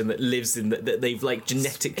can imagine that lives in that they've like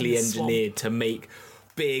genetically engineered to make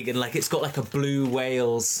big, and like it's got like a blue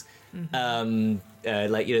whale's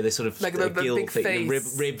like, you know, this sort of like the gill big thing,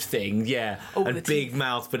 face. rib thing, and big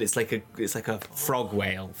mouth, but it's like a frog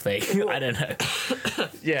whale thing. I don't know.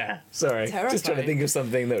 Sorry, Terrifying. just trying to think of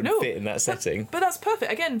something that would fit in that setting. But that's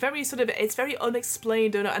perfect. Again, very sort of, it's very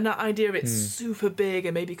unexplained, and that idea of it's super big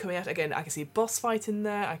and maybe coming out again. I can see boss fight in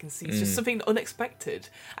there. I can see it's just something unexpected,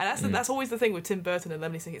 and that's always the thing with Tim Burton and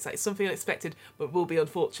Lemony Snicket. It's like something unexpected, but will be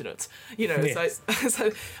unfortunate. You know, it's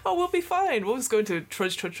like oh, we'll be fine. We'll just go into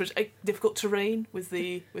trudge, difficult terrain with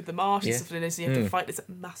the marsh and stuff, and you have to fight this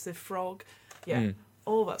massive frog.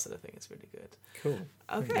 All that sort of thing is really good. Cool.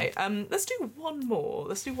 Okay, let's do one more.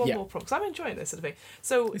 Let's do one more prompt, because I'm enjoying this sort of thing.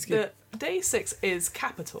 So the day 6 is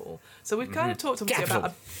capital. So we've kind of talked obviously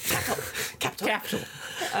about capital.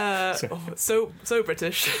 So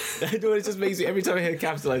British. It just makes me, every time I hear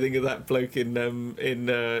capital, I think of that bloke in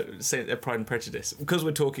Pride and Prejudice, because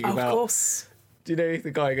we're talking about. Of course. Do you know the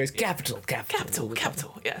guy who goes capital?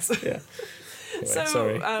 Yes. Yeah. Anyway, So,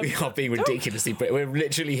 sorry, we are being ridiculously British. We're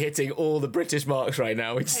literally hitting all the British marks right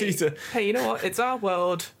now. We just need to. Hey, you know what? It's our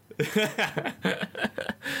world.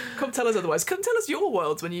 Come tell us otherwise. Come tell us your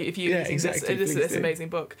worlds when if you this amazing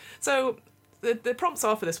book. So the prompts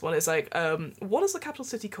are for this one is like, what is the capital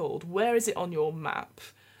city called? Where is it on your map?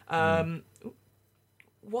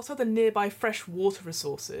 What are the nearby fresh water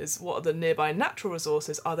resources? What are the nearby natural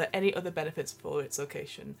resources? Are there any other benefits for its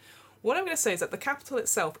location? What I'm going to say is that the capital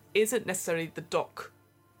itself isn't necessarily the dock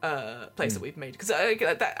place that we've made, because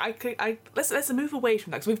let's move away from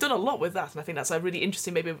that, because we've done a lot with that, and I think that's a really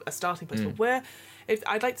interesting, maybe a starting place. But where,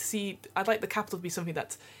 I'd like the capital to be something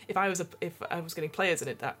that if I was getting players in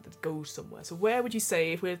it, that goes somewhere. So where would you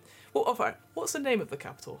say what's the name of the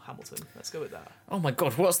capital, Hamilton? Let's go with that. Oh my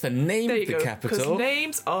God, what's the name of the capital? Because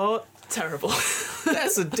names are terrible.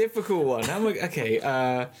 That's a difficult one.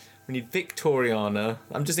 We need Victoriana.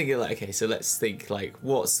 I'm just thinking like, okay, so let's think like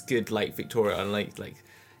what's good like Victoriana, like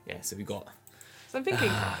so we got. So I'm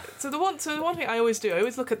thinking. So the one thing I always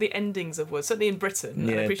look at the endings of words. Certainly in Britain,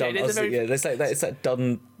 I appreciate it. There's like that. It's that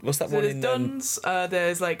Dun. What's that one? There's Duns.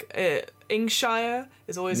 There's like Ingshire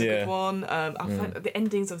is always a good one. I'll find the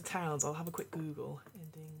endings of towns. I'll have a quick Google.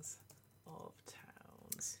 Endings of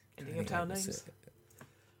towns. Ending of town names.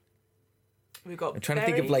 We've got. I'm trying to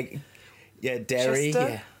think of like. Yeah, Derry.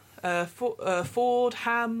 Chester, Ford,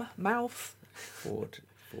 Ham, Mouth. Ford.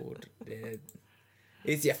 Yeah.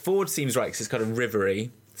 Ford seems right because it's kind of rivery,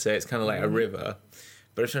 so it's kind of like a river.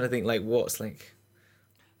 But I'm trying to think like what's like.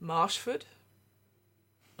 Marshford.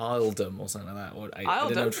 Isledom or something like that.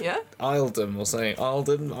 Isledom, yeah. Isledom or something.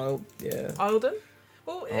 Isledom.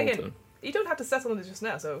 Well, again, you don't have to settle on it just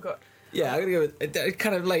now. So we've got. Yeah, I'm gonna go with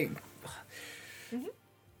kind of like.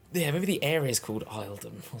 Yeah, maybe the area's called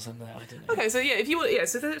Isledom or something. I don't know. Okay, so yeah, if you want,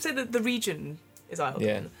 so say the region is Isledom.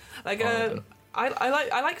 Yeah. Like Isledom.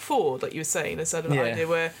 I like Ford, like you were saying, a sort of idea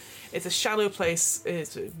where it's a shallow place,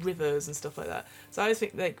 it's rivers and stuff like that. So I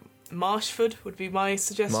think like Marshford would be my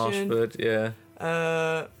suggestion. Marshford, yeah.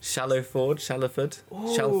 Shallowford.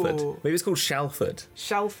 Maybe it's called Shalford.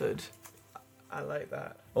 Shalford. I like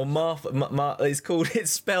that. Or it's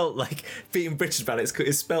spelt like, being British about it,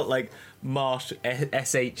 it's spelt like Marsh,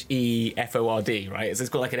 Sheford, right? So it's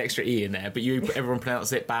got like an extra E in there, but everyone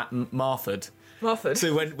pronounces it Marford. Marford.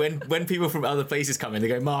 So when people from other places come in, they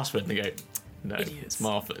go Marshford, and they go, no, idiots. It's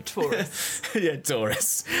Marford. Tourists. Yeah,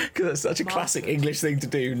 tourists. Because that's such a classic English thing to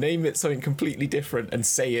do. Name it something completely different and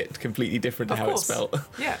say it completely different to how it's spelled.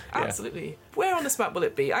 Yeah, absolutely. Where on this map will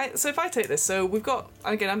it be? So if I take this, so we've got,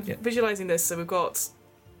 again, I'm visualising this, so we've got,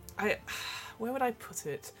 where would I put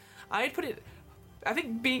it? I'd put it, I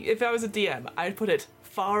think if I was a DM, I'd put it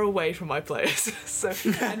far away from my players. So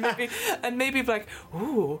and maybe like,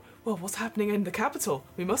 ooh, well, what's happening in the capital?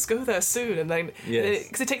 We must go there soon. And then,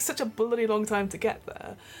 because it takes such a bloody long time to get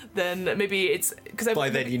there, then maybe it's because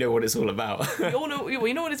then you know what it's all about.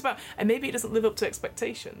 We know what it's about, and maybe it doesn't live up to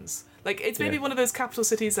expectations. Like it's maybe one of those capital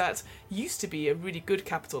cities that used to be a really good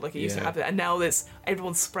capital, like it used to have it, and now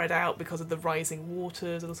everyone's spread out because of the rising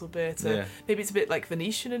waters a little bit. Maybe it's a bit like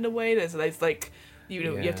Venetian in a way. There's like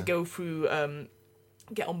you have to go through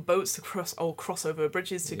get on boats to cross over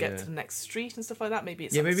bridges to get Yeah. to the next street and stuff like that. Maybe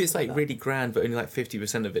it's maybe it's something like that. really grand, but only like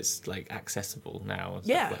 50% of it's like accessible now and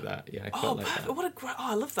Yeah. stuff like that. Yeah, I quite Oh, like perfect. that. What a great!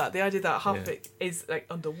 Oh, I love that. The idea that half Yeah. of it is like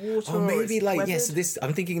underwater. Or maybe it's like weathered. so this.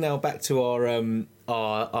 I'm thinking now back to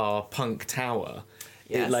our punk tower.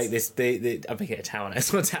 Yes. Like this, I'm making it a tower now.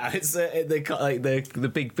 It's not a tower. It's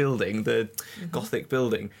the big building, the Gothic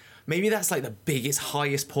building. Maybe that's like the biggest,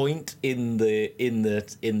 highest point in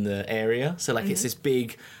the area. So like it's this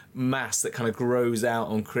big mass that kind of grows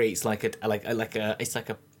out and creates like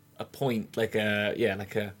a point, like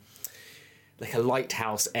a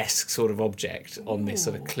lighthouse-esque sort of object on this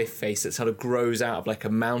sort of cliff face that sort of grows out of like a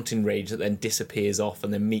mountain range that then disappears off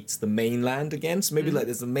and then meets the mainland again. So maybe like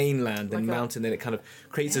there's the mainland, then Like a- mountain, then it kind of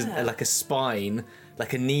creates Yeah. like a spine,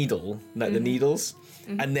 like a needle, like the needles.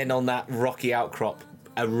 And then on that rocky outcrop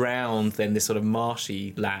around then this sort of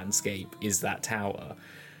marshy landscape is that tower.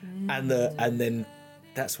 And then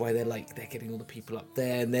that's why they're getting all the people up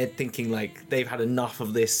there and they're thinking like they've had enough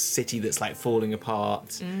of this city that's like falling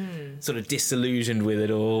apart, sort of disillusioned with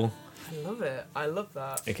it all. I love it. I love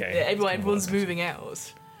that. Okay. Yeah, That's kinda everyone's what I moving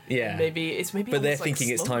out. Yeah. Maybe it's maybe. But they're almost like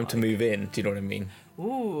thinking it's time to slumlike. move in. Do you know what I mean?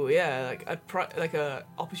 Ooh, yeah, like a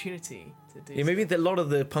opportunity to do. Yeah, maybe a lot of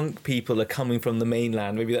the punk people are coming from the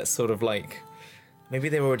mainland. Maybe that's sort of like, maybe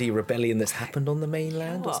there already a rebellion that's happened on the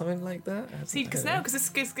mainland or What? something like that. See, because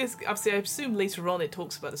obviously I assume later on it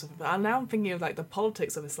talks about this, but now I'm thinking of like the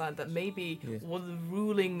politics of this land, that maybe one of the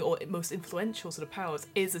ruling or most influential sort of powers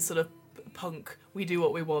is a sort of punk, we do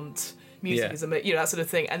what we want, music Yeah. is that sort of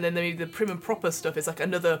thing, and then maybe the prim and proper stuff is like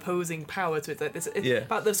another opposing power to it. Like this, it's Yeah.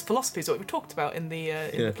 about those philosophies what we talked about in the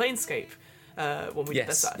Yeah. Planescape when we did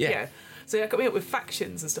Yes, that. yeah. So yeah, coming up with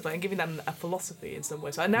factions and stuff like, and giving them a philosophy in some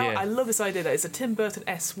way. So now Yeah. I love this idea that it's a Tim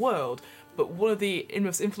Burton-esque world, but one of the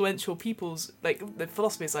most influential people's like the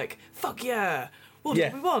philosophy is like, fuck yeah, what Yeah.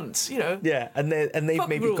 do we want? You know. Yeah, and they've Fuck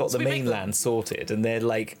maybe got rules, the we make them. mainland sorted, and they're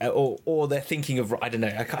like, or they're thinking of, I don't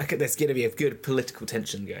know. There's going to be a good political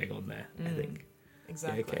tension going on there. I think.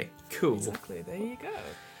 Exactly. Yeah, okay. Cool. Exactly. There you go.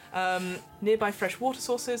 Nearby fresh water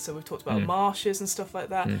sources, so we've talked about marshes and stuff like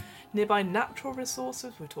that. Nearby natural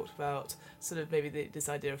resources, we've talked about sort of maybe this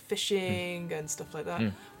idea of fishing and stuff like that.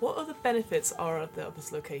 What other benefits are of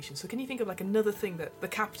this location? So can you think of like another thing that the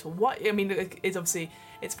capital, is obviously,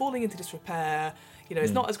 it's falling into disrepair, you know,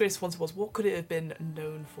 it's not as great as it once was. What could it have been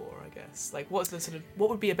known for, I guess? Like what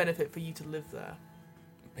would be a benefit for you to live there?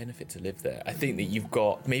 Benefit to live there. I think that you've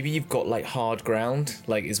got like hard ground,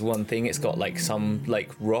 like is one thing. It's got like some like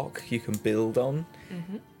rock you can build on,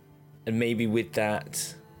 and maybe with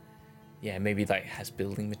that, yeah, maybe like has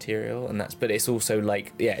building material, and but it's also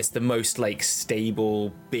like, yeah, it's the most like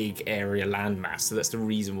stable big area landmass, so that's the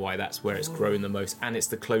reason why that's where it's grown the most, and it's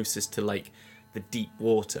the closest to like the deep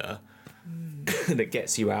water that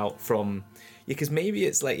gets you out from, because maybe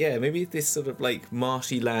it's like, yeah, maybe this sort of like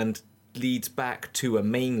marshy land leads back to a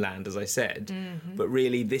mainland, as I said, but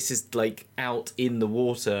really this is like out in the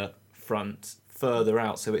water front further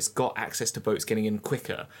out, so it's got access to boats getting in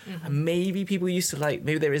quicker. And maybe people used to like,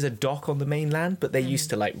 maybe there is a dock on the mainland, but they used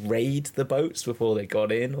to like raid the boats before they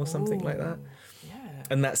got in or something like that. Yeah.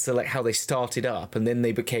 And that's like how they started up, and then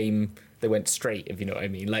they went straight, if you know what I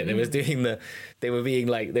mean. Like they it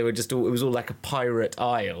was all like a pirate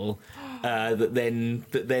isle that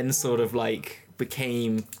then sort of like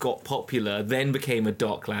got popular, then became a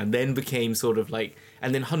dockland, then became sort of like,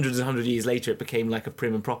 and then hundreds years later it became like a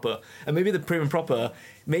prim and proper. And maybe the prim and proper,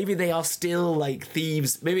 maybe they are still like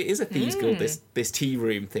thieves, maybe it is a thieves guild, this tea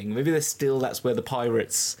room thing, maybe that's where the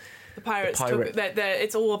pirates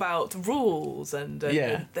it's all about rules and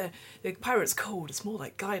Yeah. the pirates code. It's more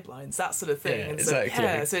like guidelines, that sort of thing. Yeah, and so, exactly.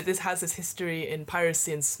 yeah, so this has this history in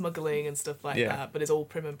piracy and smuggling and stuff like Yeah. that, but it's all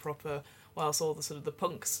prim and proper, whilst all the sort of the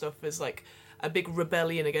punk stuff is like a big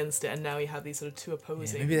rebellion against it, and now you have these sort of two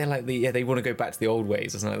opposing. maybe they're like they want to go back to the old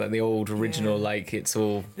ways or something like that, the old original, Yeah. like it's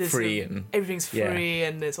all There's free sort of- and everything's yeah. free,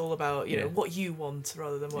 and it's all about you know Yeah. what you want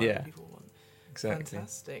rather than what Yeah. other people want. exactly.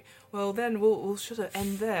 Fantastic. Well, then we'll sort of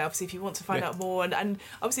end there. Obviously, if you want to find Yeah. out more, and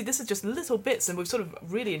obviously this is just little bits, and we've sort of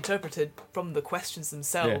really interpreted from the questions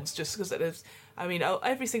themselves, just because there's, I mean,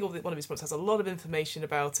 every single one of these books has a lot of information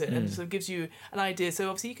about it, and sort of gives you an idea. So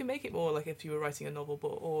obviously you can make it more like if you were writing a novel,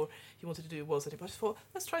 or you wanted to do world setting. But I just thought,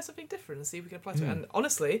 let's try something different and see if we can apply to it. And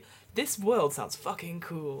honestly, this world sounds fucking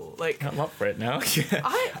cool. Like I'm up for it now. Yeah.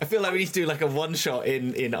 I feel like we need to do like a one shot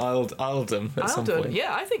in Isledom at some Isledon, point.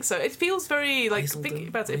 yeah, I think so. It feels very like Isledon, thinking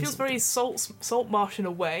about it. It feels very salt marsh in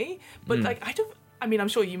a way, but like I mean, I'm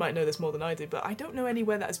sure you might know this more than I do, but I don't know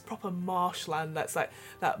anywhere that is proper marshland that's like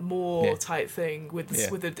that more type thing with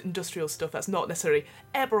the industrial stuff that's not necessarily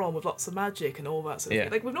Eberron with lots of magic and all that sort of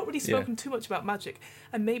thing. Like, we've not really spoken too much about magic,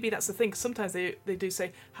 and maybe that's the thing. Sometimes they do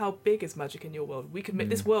say, how big is magic in your world? We could make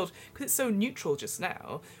this world, because it's so neutral just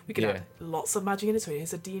now, we could have lots of magic in it, so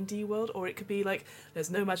here's a D&D world, or it could be like,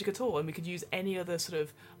 there's no magic at all, and we could use any other sort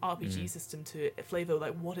of RPG system to flavour,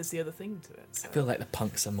 like, what is the other thing to it? So. I feel like the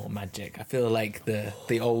punks are more magic. I feel like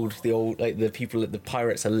the old like the people at the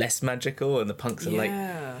pirates are less magical, and the punks are like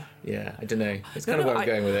I don't know. It's kind of where I'm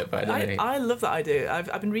going with it, but I don't know. I love that idea.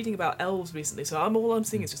 I've been reading about elves recently, so all I'm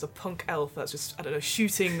seeing is just a punk elf that's just, I don't know,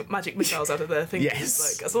 shooting magic missiles out of their fingers.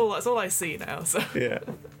 Like, that's all I see now. So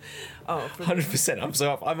 100%. I'm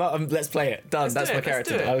so up. I'm let's play it. Done. That's my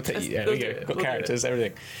character. I'll take you. Yeah, there we go. Got characters,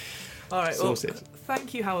 everything. All right, well,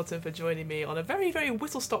 thank you, Hamilton, for joining me on a very, very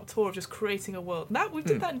whistle-stop tour of just creating a world. Now, we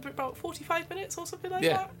did that in about 45 minutes or something like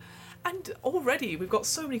that. And already we've got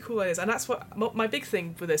so many cool ideas, and that's what my big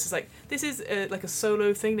thing with this is, like, this is like a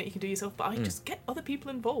solo thing that you can do yourself, but I just get other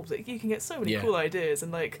people involved. Like, you can get so many cool ideas,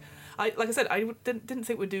 and like I said, I didn't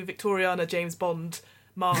think we'd do Victoriana, James Bond,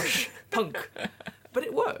 Marsh, punk. But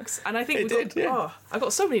it works, and I think I've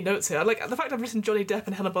got so many notes here. Like, the fact I've written Johnny Depp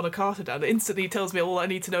and Helena Bonham Carter down, it instantly tells me all I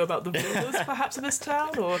need to know about the rulers, perhaps, of this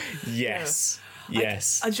town. Or a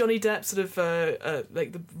Johnny Depp sort of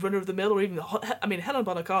like the runner of the mill, or even Helena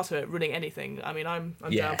Bonham Carter running anything. I mean, I'm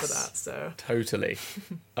down for that. So totally.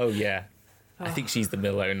 Oh yeah, I think she's the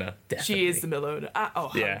mill owner. Definitely. She is the mill owner.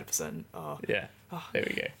 100%. There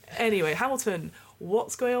we go. Anyway, Hamilton.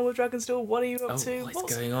 What's going on with Dragonsteel? What are you up to?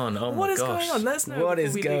 What's going on? Oh my gosh. What is going on? Let us know. What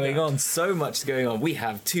is going on? So much is going on. We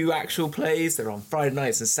have 2 actual plays. They're on Friday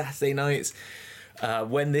nights and Saturday nights.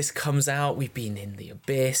 When this comes out, we've been in the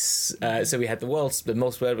Abyss. So we had the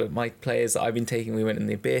multiplayer with my players that I've been taking. We went in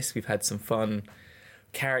the Abyss. We've had some fun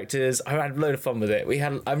characters. I had a load of fun with it.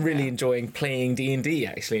 I'm really enjoying playing D&D,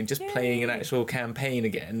 actually, and just playing an actual campaign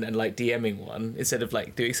again, and like DMing one instead of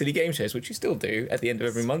like doing silly game shows, which you still do at the end of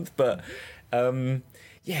every month. But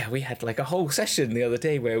we had like a whole session the other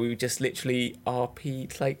day where we just literally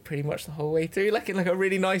RP'd like pretty much the whole way through, like in like a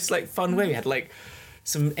really nice, like fun way. We had like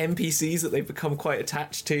some NPCs that they've become quite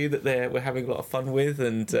attached to, that we're having a lot of fun with,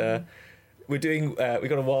 and we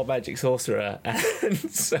got a wild magic sorcerer,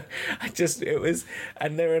 and so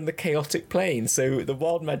and they're in the chaotic plane, so the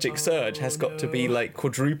wild magic surge has got to be like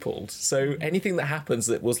quadrupled. So anything that happens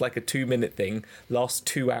that was like a 2-minute thing lasts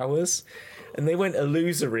 2 hours, and they went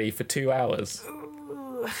illusory for 2 hours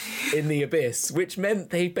in the Abyss, which meant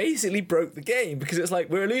they basically broke the game, because it's like,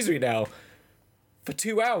 we're illusory now for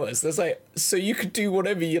 2 hours. There's like, so you could do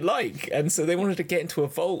whatever you like, and so they wanted to get into a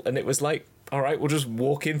vault, and it was like, all right, we'll just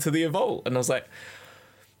walk into the vault. And I was like,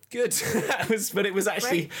 good. But it was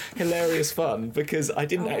actually hilarious fun, because I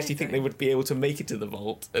didn't actually think they would be able to make it to the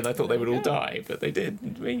vault, and I thought they would all die, but they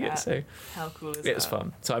did make it. So how cool is that? It was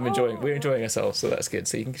fun. So we're enjoying ourselves, so that's good.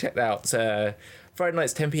 So you can check that out. Friday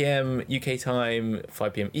nights 10 p.m. UK time,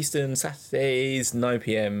 5 p.m. Eastern. Saturdays 9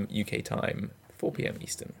 p.m. UK time, 4 p.m.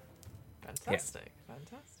 Eastern. Fantastic.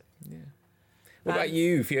 Yeah. What about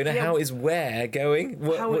you, Fiona? How is Where going?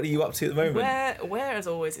 What are you up to at the moment? Where, as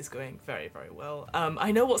always, is going very, very well.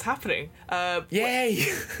 I know what's happening. Yay!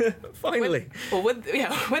 Finally.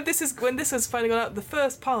 When this has finally gone out, the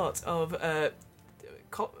first part of hang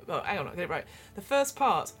on, I'll get it right. The first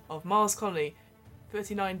part of Mars Colony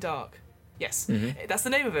 39 Dark. Yes, that's the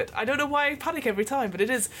name of it. I don't know why I panic every time, but it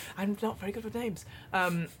is. I'm not very good with names.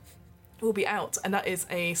 Will be out, and that is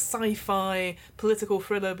a sci-fi political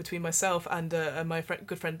thriller between myself and my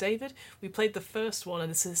good friend David. We played the first one,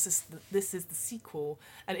 and this is the sequel.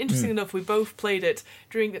 And interesting enough, we both played it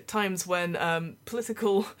during times when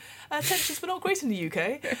political tensions were not great in the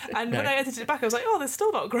UK. And when I edited it back, I was like, oh, they're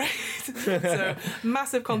still not great. So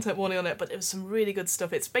massive content warning on it, but it was some really good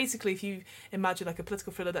stuff. It's basically, if you imagine like a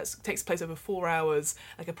political thriller that takes place over 4 hours,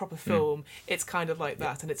 like a proper film, it's kind of like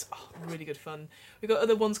that, and it's really good fun. We've got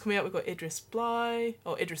other ones coming out. We've got Idris Bai,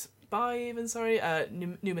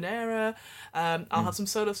 Numenera. I'll have some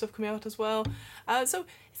solo stuff coming out as well. So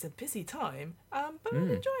it's a busy time, but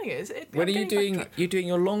I'm enjoying it. When are you doing? You're doing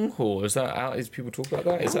your long haul? Is that out? Is people talk about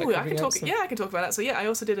that? I can talk. Yeah, I can talk about that. So yeah, I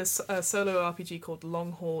also did a solo RPG called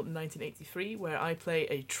Long Haul 1983, where I play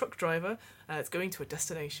a truck driver. It's going to a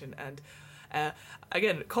destination, and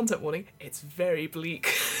again, content warning, it's very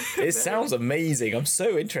bleak. It sounds amazing. I'm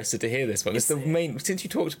so interested to hear this one. It's the main. Since you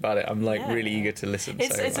talked about it, I'm like really eager to listen.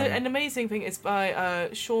 It's an amazing thing. It's by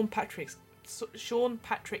Sean Patrick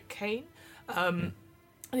Kane.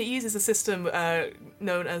 And it uses a system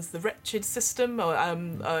known as the Wretched system,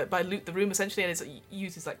 or by Loot the Room, essentially, and it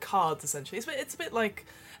uses like cards, essentially. It's a bit like...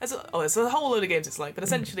 There's a whole load of games it's like, but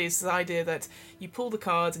essentially it's the idea that you pull the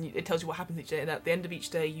cards and it tells you what happens each day, and at the end of each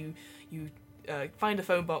day you find a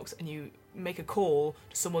phone box and you make a call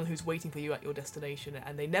to someone who's waiting for you at your destination,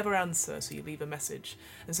 and they never answer, so you leave a message.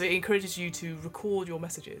 And so it encourages you to record your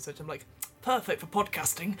messages, which I'm like, perfect for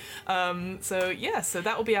podcasting. So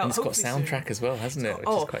that will be out. And it's got soundtrack as well, hasn't it? Which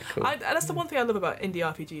is quite cool. That's the one thing I love about indie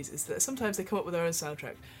RPGs, is that sometimes they come up with their own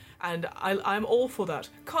soundtrack. And I'm all for that.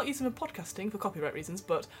 Can't use them in podcasting for copyright reasons,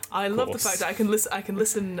 but I love the fact that I can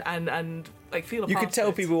listen and like feel a part of it. You could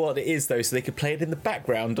tell people what it is though, so they could play it in the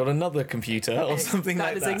background on another computer or something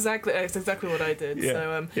like that. That's exactly what I did.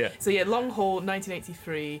 Yeah. So Long Haul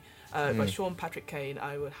 1983 by Sean Patrick Kane.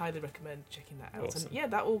 I would highly recommend checking that out. Awesome.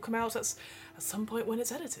 And that will come out at some point when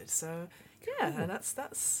it's edited. So and that's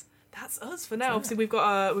us for now. Yeah. Obviously we've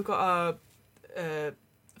got our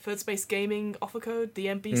Third Space Gaming offer code,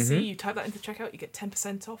 DMBC. Mm-hmm. You type that into checkout, you get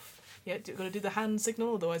 10% off. Yeah, you've got to do the hand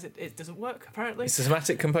signal, otherwise it doesn't work, apparently. It's a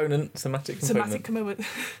somatic component.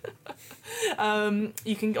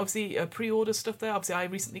 You can obviously pre-order stuff there. Obviously, I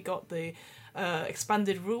recently got the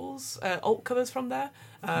expanded rules alt covers from there,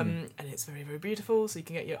 and it's very, very beautiful. So you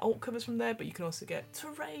can get your alt covers from there, but you can also get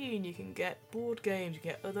terrain, you can get board games, you can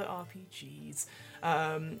get other RPGs.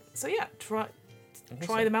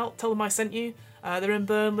 Try them out. Tell them I sent you. They're in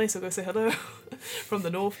Burnley, so go say hello from the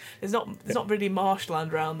north. There's not really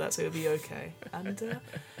marshland around there, so it'll be okay. And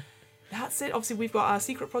that's it. Obviously, we've got our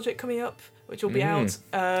secret project coming up, which will be out.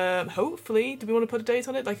 Hopefully, do we want to put a date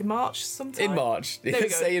on it? Like in March, sometime. In March. There we go.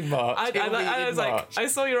 Say in March. I was like, I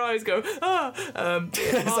saw your eyes go.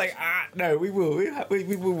 It's like no, we will.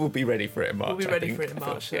 We will be ready for it in March. We'll be ready for it in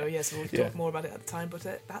March. So we'll talk more about it at the time.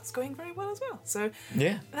 But that's going very well as well. So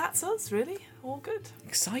that's us really. All good.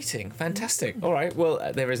 Exciting. Fantastic. All right.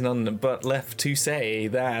 Well, there is none but left to say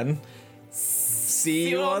than see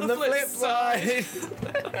you on the flip side.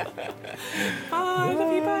 Bye.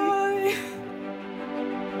 Love you. Bye.